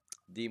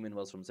 Demon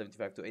was from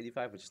 75 to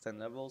 85, which is 10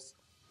 levels.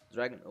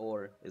 Dragon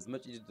ore is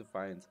much easier to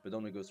find, but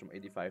only goes from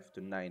 85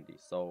 to 90.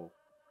 So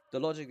the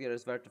logic there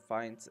is where to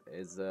find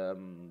is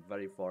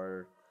very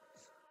far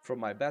from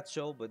my bad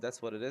show, but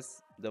that's what it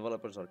is.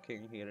 Developers are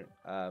king here.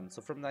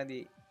 So from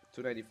 90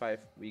 to 95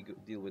 we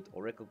deal with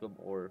Oracle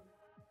ore.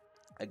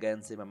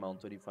 Again, same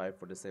amount, 25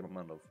 for the same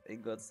amount of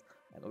ingots.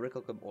 And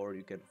Oracle ore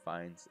you can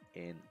find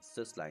in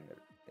Suslanger.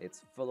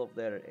 It's full of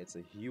there, it's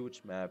a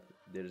huge map,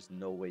 there's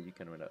no way you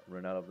can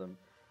run out of them.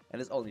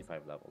 And it's only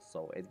 5 levels,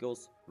 so it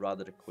goes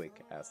rather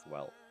quick as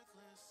well.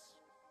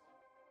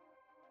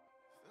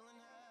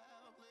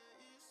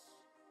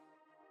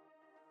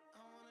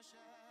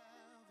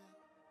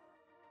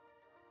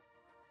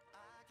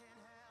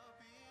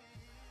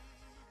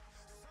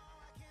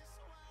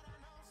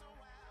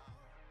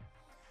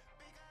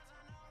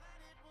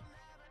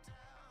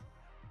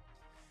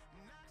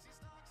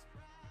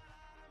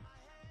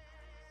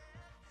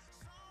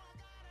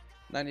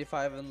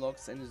 95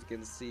 unlocks, and as you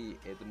can see,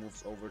 it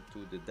moves over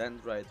to the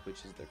dendrite,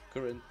 which is the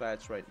current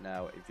patch right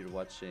now. If you're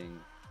watching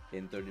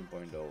in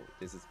 13.0,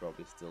 this is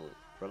probably still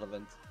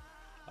relevant.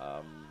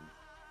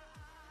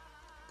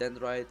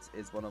 Dendrite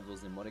is one of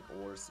those mnemonic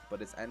ores,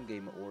 but it's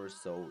endgame ores,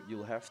 so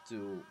you'll have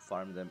to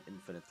farm them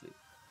infinitely.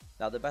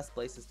 Now the best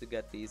places to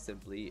get these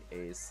simply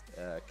is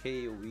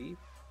KOE,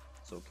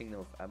 so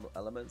Kingdom of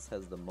Elements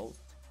has the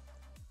most,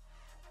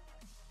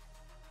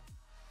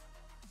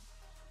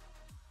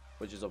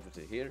 which is over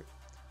to here,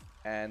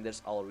 and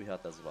there's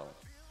Alrihat as well.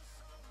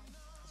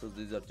 So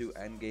these are two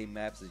endgame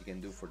maps that you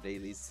can do for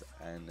dailies,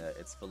 and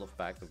it's full of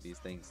pack of these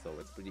things, so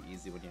it's pretty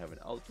easy when you have an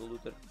auto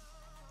looter.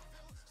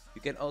 You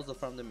can also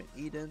farm them in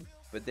Eden,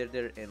 but they're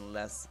there in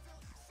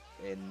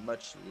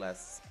much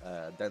less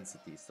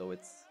density, so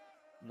it's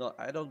not.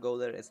 I don't go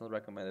there. It's not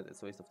recommended.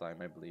 It's a waste of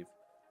time, I believe.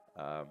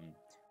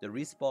 The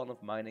respawn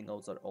of mining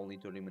nodes are only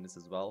 30 minutes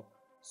as well.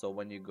 So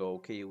when you go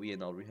KOE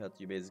and Alrihat,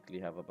 you basically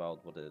have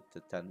about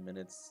 10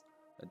 minutes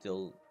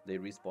until they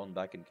respawn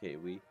back in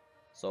KOE.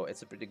 So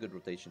it's a pretty good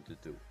rotation to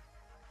do.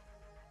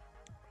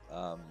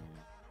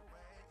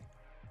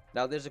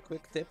 Now there's a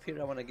quick tip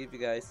here I want to give you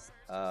guys.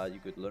 You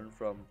could learn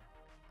from.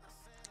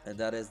 And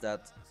that is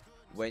that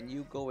when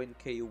you go in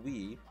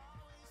KOE,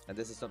 and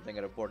this is something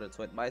I reported,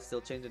 so it might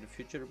still change in the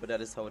future, but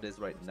that is how it is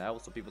right now.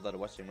 So people that are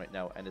watching right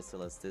now, and it's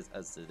still as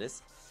it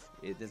is,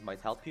 this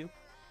might help you.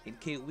 In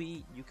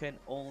KOE, you can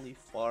only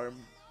farm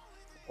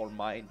or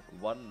mine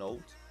one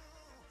node,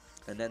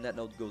 and then that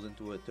node goes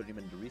into a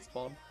 30-minute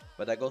respawn,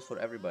 but that goes for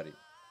everybody.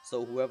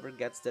 So whoever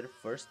gets there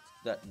first,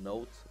 that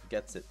node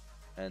gets it,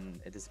 and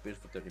it disappears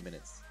for 30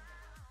 minutes.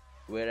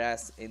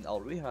 Whereas in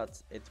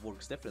Alrihat, it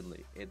works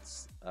differently.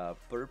 It's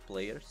per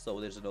player, so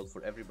there's a node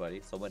for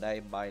everybody. So when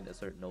I mine a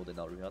certain node in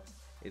Alrihat,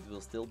 it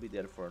will still be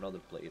there for another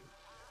player.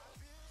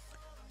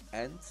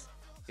 And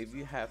if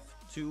you have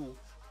two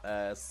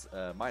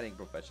mining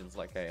professions,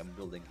 like I am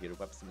building here,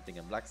 websmithing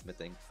and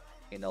blacksmithing,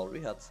 in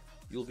Alrihat,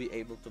 you'll be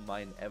able to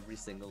mine every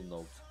single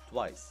node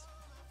twice.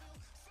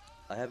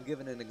 I have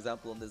given an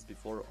example on this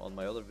before on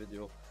my other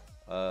video,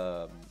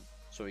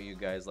 showing you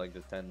guys like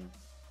the 10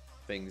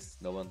 things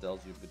no one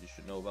tells you but you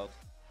should know about.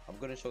 I'm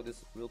gonna show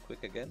this real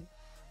quick again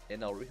in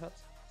Alrihat.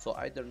 So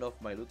I turn off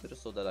my looter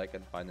so that I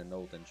can find a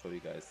node and show you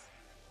guys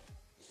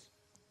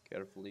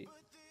carefully.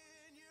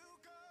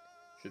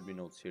 Should be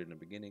nodes here in the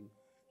beginning.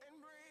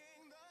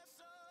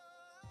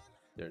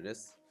 There it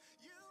is.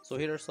 So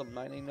here are some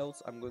mining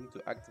nodes. I'm going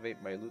to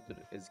activate my looter.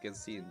 As you can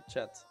see in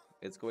chat,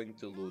 it's going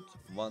to loot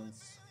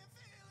once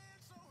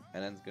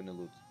and then it's gonna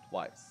loot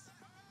twice,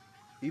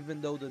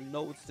 even though the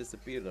nodes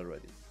disappeared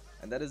already.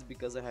 And that is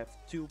because I have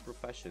two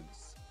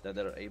professions that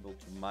are able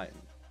to mine.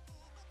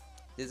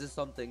 This is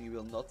something you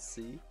will not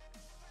see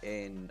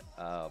in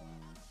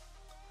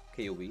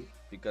KOE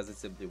because it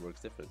simply works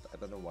different. I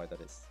don't know why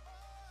that is.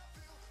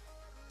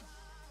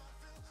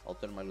 I'll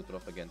turn my looter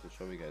off again to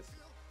show you guys.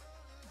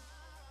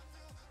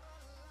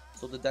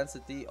 So the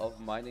density of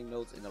mining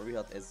nodes in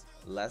Alrihat is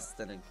less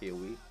than in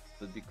KOE,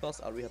 but because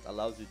Alrihat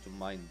allows you to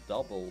mine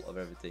double of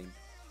everything,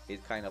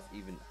 it kind of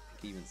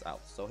evens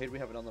out. So here we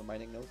have another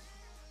mining node.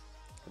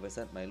 If I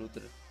send my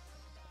looter,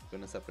 I'm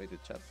gonna separate the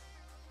chat.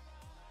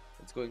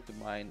 It's going to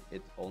mine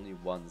it only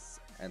once,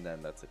 and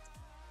then that's it.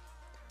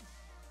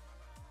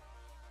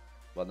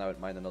 Well, now it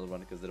mined another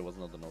one because there was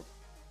another node.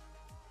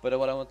 But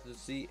what I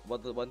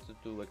wanted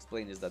to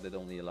explain is that it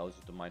only allows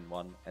you to mine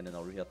one, and in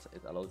Alrihat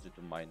it allows you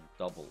to mine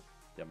double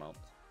the amount.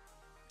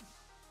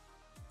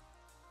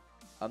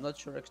 I'm not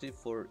sure actually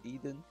for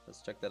Eden.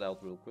 Let's check that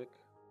out real quick.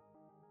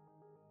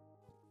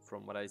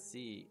 From what I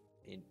see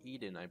in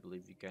Eden, I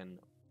believe you can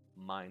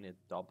mine it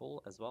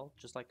double as well,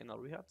 just like in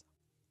Alrihat.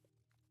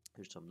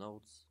 Here's some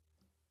nodes.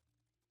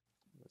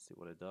 Let's see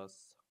what it does.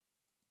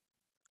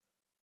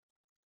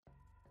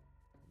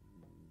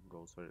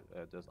 Goes for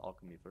does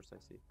alchemy first, I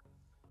see.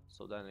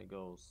 So then it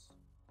goes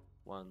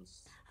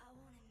once,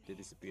 they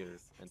disappear,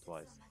 and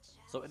twice.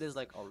 So it is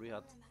like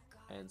Alrihat,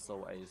 and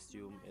so I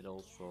assume it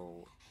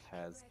also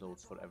has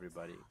nodes for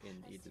everybody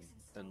in Eden,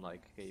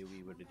 unlike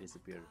KOE where they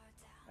disappear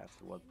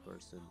after one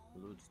person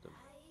loots them.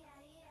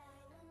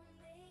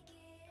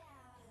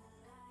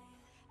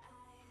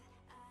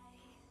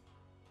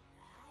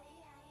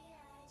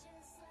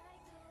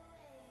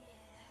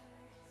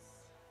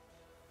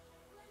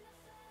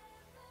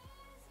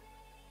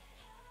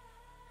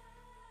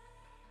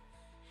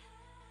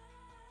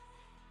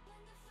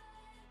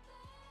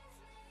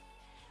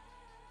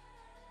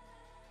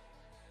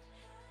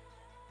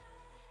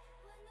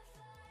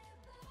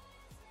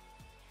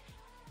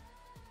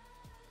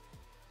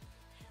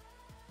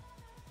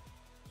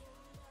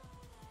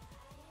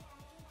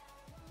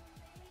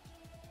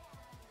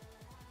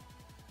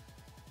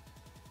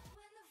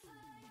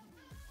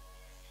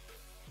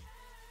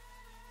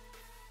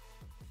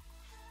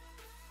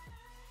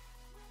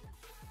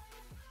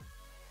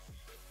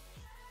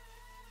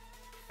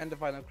 And the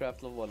final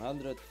craft level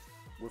 100,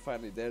 we're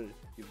finally there.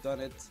 You've done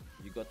it,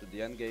 you got to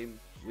the end game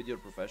with your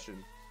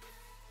profession.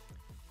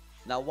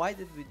 Now, why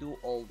did we do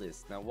all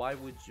this? Now, why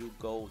would you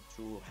go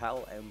through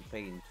hell and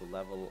pain to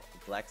level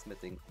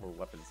blacksmithing or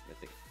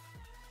weaponsmithing?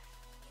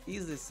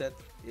 Easily said,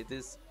 it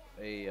is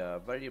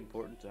very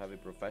important to have a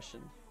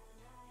profession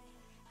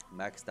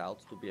maxed out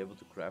to be able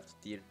to craft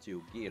tier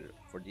 2 gear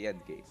for the end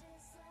game,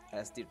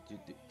 as tier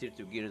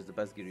 2 gear is the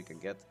best gear you can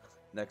get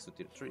next to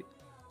tier 3,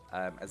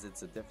 as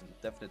it's a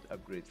definite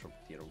upgrade from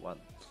tier 1.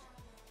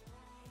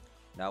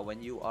 Now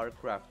when you are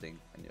crafting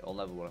and you're on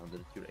level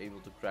 100, you're able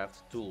to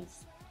craft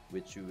tools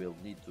which you will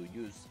need to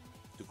use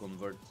to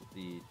convert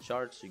the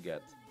charge you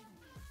get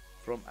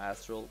from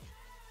astral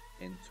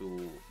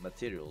into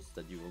materials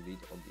that you will need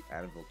on the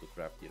anvil to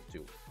craft tier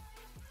 2.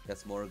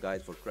 That's more a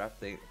guide for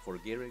crafting, for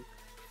gearing.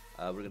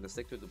 We're gonna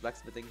stick to the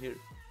blacksmithing here.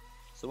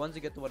 So once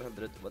you get to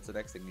 100, what's the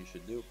next thing you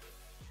should do?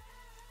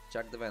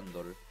 Check the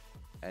vendor,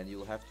 and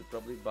you'll have to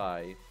probably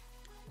buy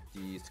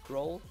the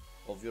scroll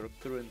of your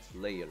current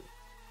layer.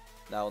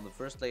 Now on the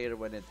first layer,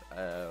 when it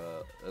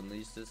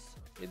unleashes,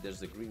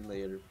 there's a green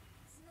layer,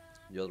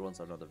 the other ones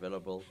are not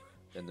available.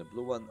 Then the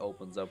blue one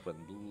opens up when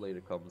blue layer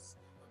comes,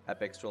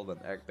 Apex scroll when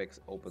Apex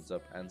opens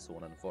up, and so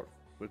on and forth.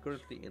 We're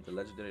currently in the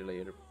legendary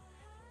layer,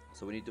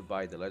 so we need to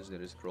buy the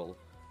legendary scroll,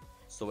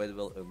 so it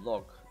will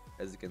unlock,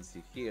 as you can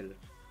see here,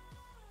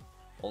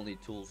 only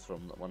tools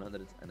from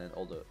 100 and then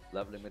all the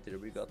leveling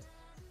material we got.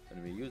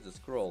 When we use the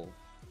scroll,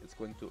 it's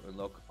going to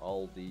unlock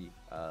all the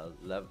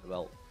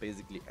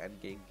basically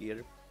endgame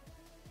gear,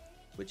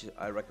 which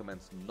I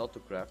recommend not to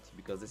craft,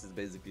 because this is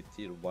basically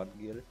tier 1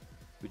 gear,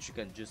 which you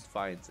can just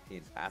find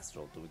in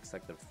Astral doing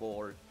sector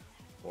 4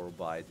 or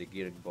by the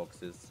gearing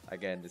boxes.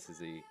 Again, this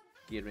is a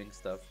gearing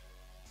stuff,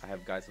 I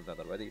have guides on that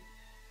already.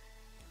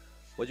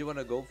 What you want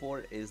to go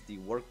for is the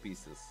work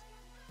pieces.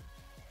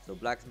 So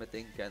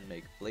blacksmithing can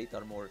make plate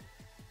armor,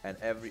 and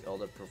every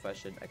other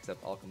profession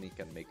except alchemy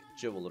can make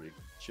jewelry.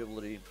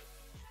 Jewelry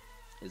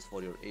is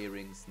for your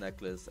earrings,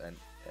 necklace, and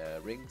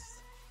rings.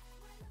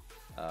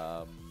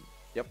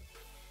 Yep.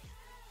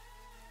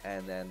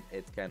 And then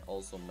it can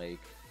also make,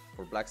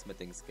 for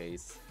blacksmithing's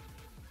case,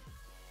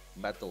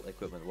 metal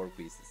equipment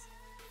workpieces.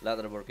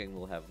 Leatherworking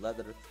will have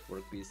leather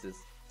workpieces,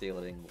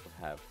 tailoring will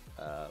have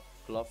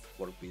cloth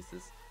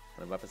workpieces,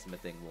 and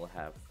weaponsmithing will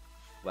have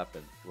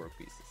weapon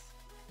workpieces,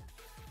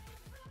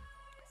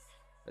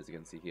 as you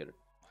can see here.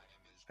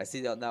 I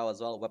see that now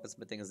as well,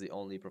 weaponsmithing is the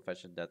only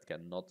profession that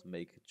cannot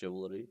make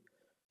jewelry,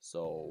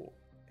 so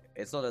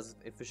it's not as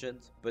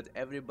efficient, but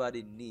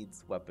everybody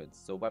needs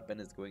weapons, so weapon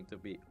is going to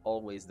be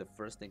always the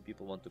first thing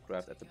people want to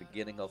craft at the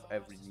beginning of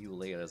every new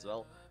layer as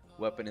well.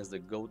 Weapon is the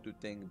go-to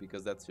thing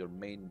because that's your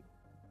main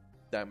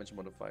damage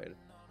modifier,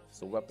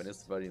 so weapon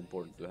is very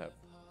important to have,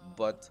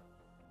 but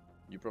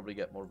you probably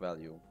get more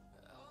value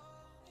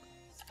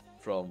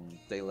from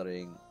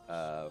tailoring,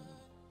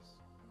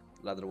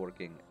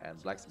 leatherworking,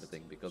 and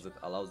blacksmithing, because it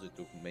allows you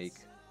to make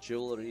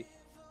jewelry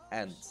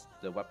and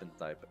the weapon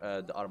type,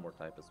 the armor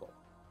type as well.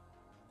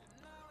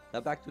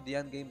 Now back to the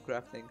end game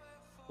crafting.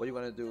 What you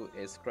want to do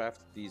is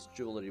craft these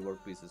jewelry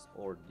workpieces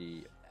or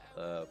the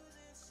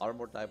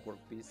armor type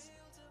workpiece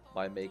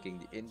by making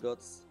the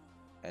ingots,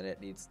 and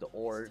it needs the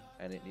ore,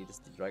 and it needs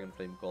the dragon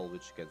flame coal,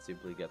 which you can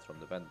simply get from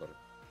the vendor,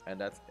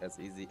 and that's as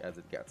easy as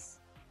it gets.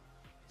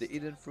 The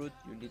Eden fruit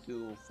you need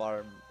to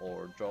farm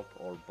or drop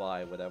or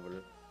buy,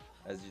 whatever,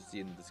 as you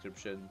see in the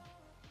description.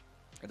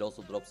 It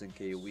also drops in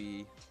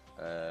KoE.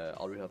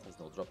 Already has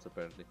no drops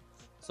apparently,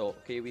 so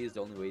KoE is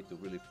the only way to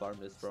really farm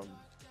this from,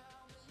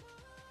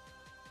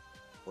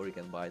 or you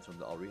can buy it from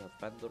the Already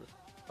vendor.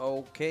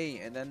 Okay,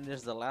 and then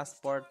there's the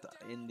last part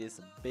in this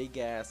big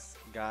ass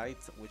guide,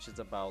 which is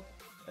about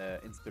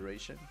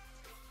inspiration.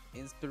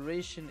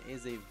 Inspiration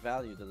is a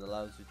value that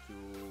allows you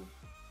to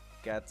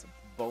get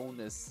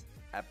bonus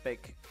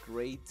epic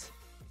great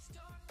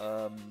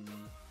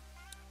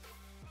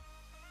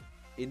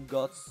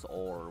ingots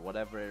or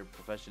whatever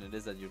profession it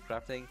is that you're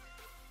crafting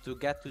to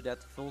get to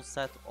that full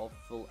set of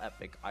full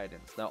epic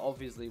items. Now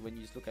obviously when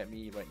you look at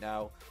me right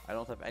now, I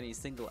don't have any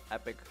single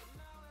epic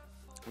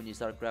when you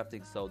start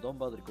crafting, so don't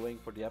bother going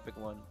for the epic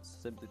one,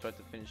 simply try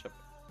to finish up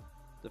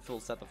the full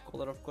set of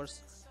color, of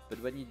course.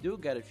 But when you do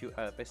get a few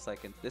epics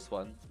like in this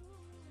one,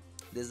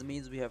 this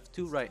means we have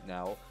 2 right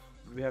now,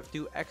 we have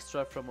 2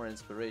 extra from our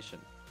inspiration.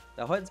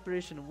 Now how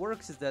inspiration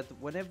works is that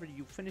whenever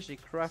you finish a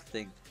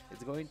crafting,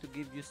 it's going to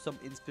give you some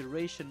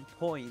inspiration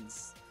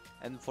points,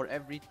 and for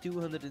every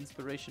 200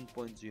 inspiration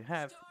points you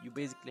have, you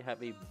basically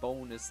have a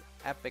bonus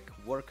epic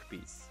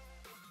workpiece.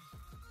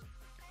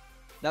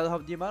 Now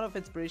the amount of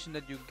inspiration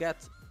that you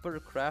get per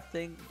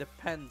crafting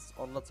depends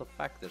on lots of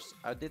factors.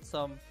 I did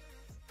some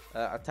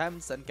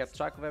attempts and kept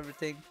track of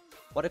everything.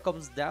 What it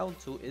comes down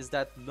to is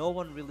that no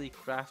one really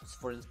crafts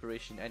for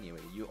inspiration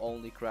anyway. You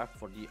only craft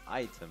for the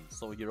item,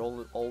 so you're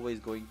always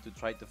going to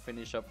try to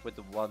finish up with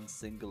one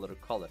singular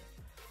color.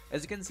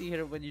 As you can see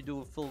here, when you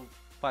do a full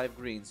 5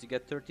 greens, you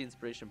get 30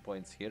 inspiration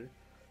points here.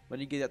 When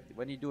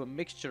you do a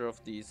mixture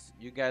of these,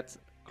 you get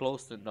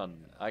close to none.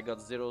 I got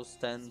 0s,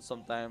 10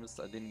 sometimes,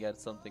 I didn't get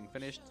something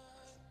finished.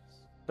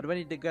 But when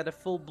you get a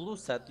full blue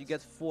set, you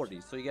get 40,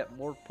 so you get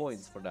more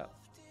points for that.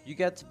 You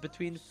get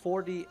between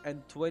 40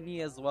 and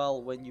 20 as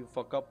well when you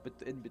fuck up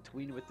in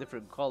between with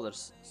different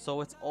colors.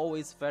 So it's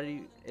always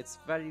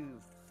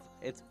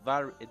it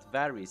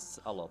varies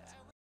a lot.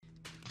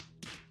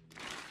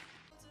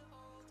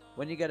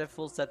 When you get a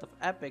full set of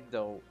epic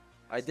though,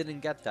 I didn't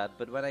get that,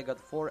 but when I got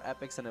 4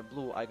 epics and a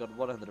blue, I got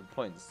 100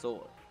 points.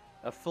 So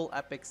a full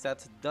epic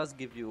set does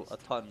give you a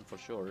ton for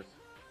sure.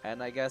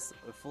 And I guess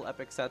a full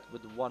epic set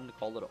with 1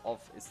 color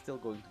off is still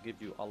going to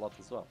give you a lot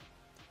as well.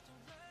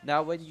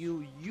 Now when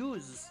you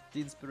use the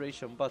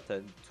inspiration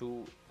button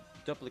to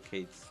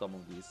duplicate some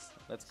of these,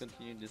 let's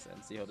continue this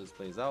and see how this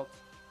plays out.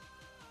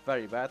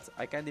 Very bad.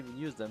 I can't even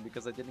use them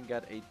because I didn't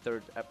get a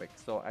 3rd epic,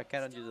 so I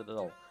cannot use it at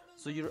all.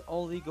 So you're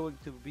only going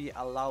to be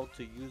allowed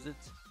to use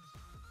it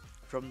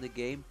from the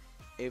game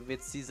if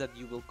it sees that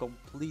you will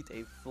complete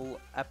a full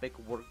epic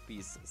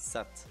workpiece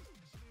set.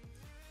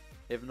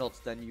 If not,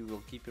 then you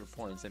will keep your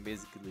points and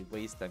basically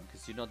waste them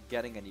because you're not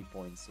getting any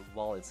points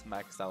while it's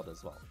maxed out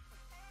as well.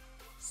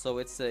 So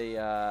it's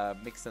a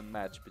mix and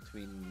match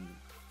between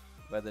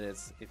whether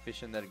it's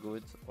efficient or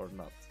good or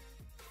not.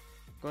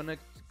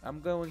 I'm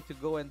going to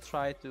go and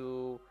try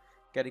to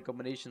get a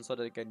combination so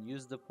that I can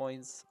use the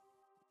points.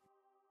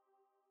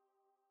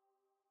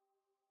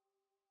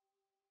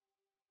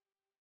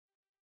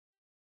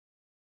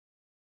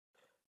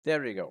 There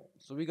we go.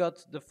 So we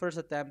got the first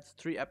attempt,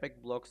 3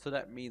 epic blocks, so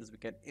that means we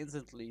can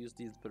instantly use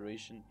the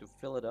inspiration to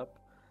fill it up.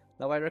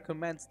 Now I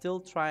recommend still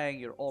trying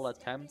your all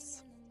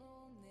attempts,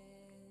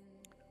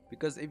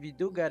 because if you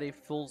do get a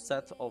full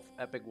set of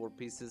epic war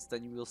pieces,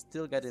 then you will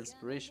still get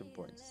inspiration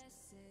points.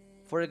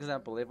 For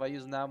example, if I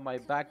use now my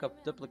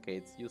backup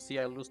duplicate, you see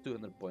I lose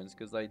 200 points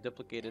because I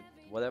duplicated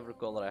whatever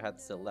color I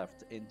had still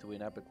left into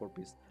an epic war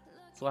piece.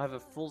 So I have a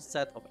full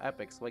set of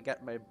epics, so I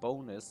get my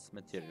bonus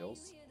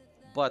materials.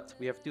 But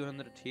we have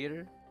 200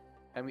 here,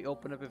 and we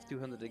open up with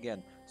 200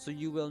 again. So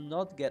you will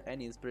not get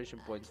any inspiration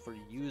points for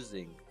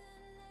using,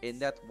 in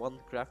that one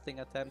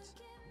crafting attempt,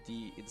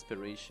 the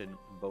inspiration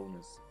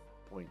bonus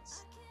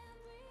points.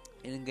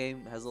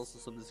 In-game has also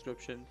some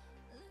description.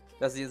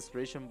 That's the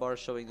inspiration bar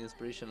showing the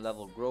inspiration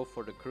level grow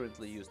for the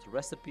currently used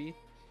recipe.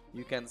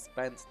 You can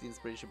spend the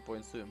inspiration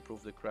points to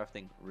improve the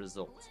crafting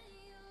result.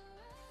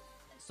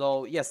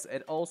 So yes,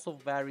 it also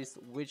varies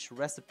which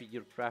recipe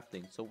you're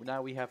crafting. So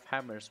now we have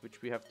hammers,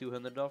 which we have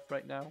 200 of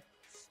right now.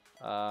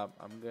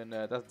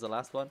 That's the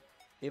last one.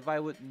 If I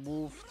would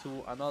move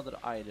to another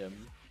item,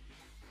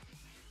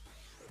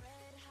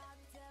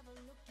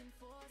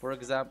 for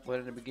example,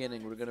 in the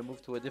beginning, we're gonna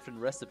move to a different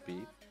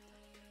recipe.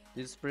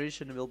 The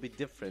inspiration will be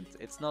different.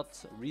 It's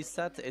not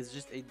reset, it's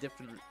just a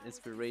different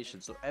inspiration.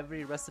 So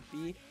every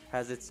recipe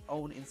has its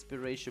own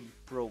inspiration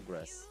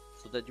progress,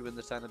 so that you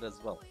understand it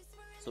as well.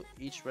 So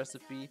each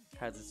recipe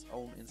has its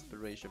own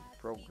inspiration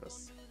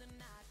progress.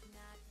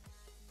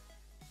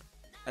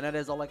 And that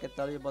is all I can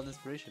tell you about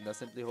inspiration. That's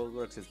simply how it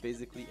works. It's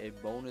basically a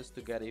bonus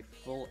to get a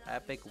full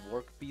epic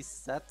workpiece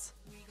set,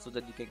 so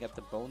that you can get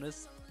the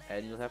bonus,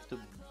 and you'll have to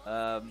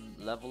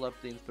level up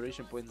the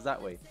inspiration points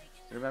that way.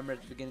 Remember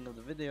at the beginning of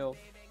the video,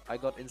 I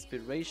got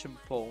inspiration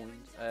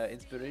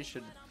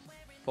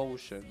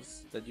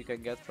potions that you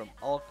can get from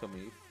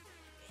alchemy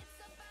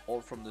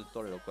or from the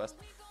tutorial quest,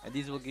 and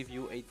these will give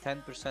you a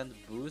 10%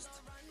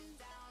 boost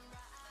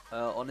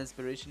on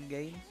inspiration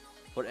gain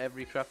for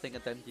every crafting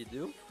attempt you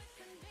do,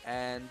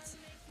 and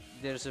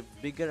there's a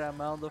bigger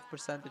amount of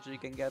percentage you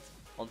can get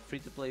on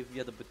free-to-play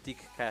via the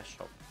boutique cash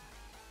shop.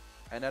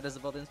 And that is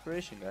about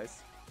inspiration,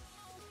 guys.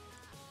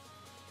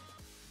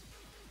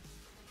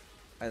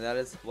 And that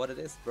is what it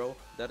is, bro.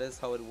 That is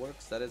how it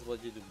works. That is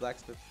what you do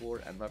blacksmith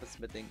for. And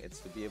weaponsmithing, it's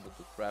to be able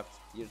to craft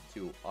tier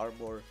 2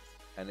 armor,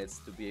 and it's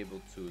to be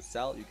able to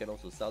sell. You can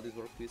also sell these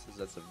work pieces.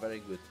 That's a very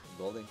good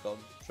gold income.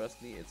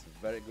 Trust me, it's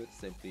very good.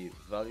 Simply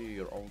value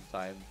your own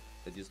time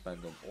that you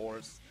spend on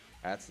ores,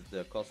 add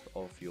the cost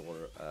of your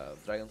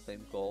dragon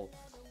flame call,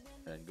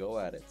 and go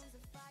at it.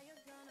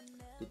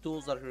 The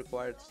tools are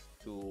required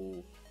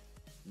to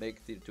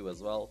make tier 2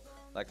 as well.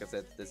 Like I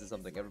said, this is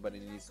something everybody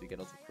needs, so you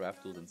can also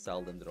craft tools and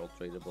sell them. They're all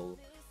tradable.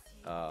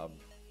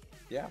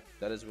 Yeah,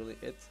 that is really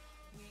it.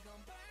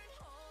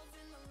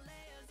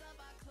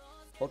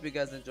 Hope you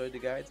guys enjoyed the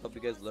guides. Hope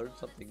you guys learned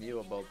something new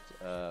about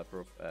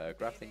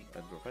crafting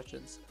and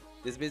professions.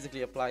 This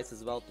basically applies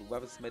as well to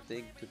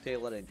weaponsmithing, to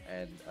tailoring,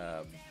 and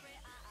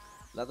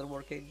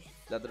leatherworking.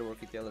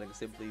 Leatherworking, tailoring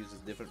simply uses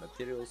different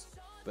materials,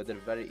 but they're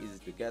very easy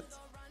to get.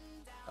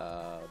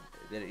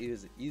 They're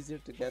easier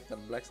to get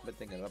than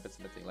blacksmithing and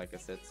weaponsmithing, like I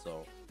said.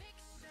 So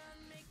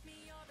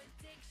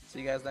see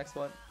you guys next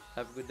one.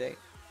 Have a good day.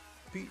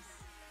 Peace.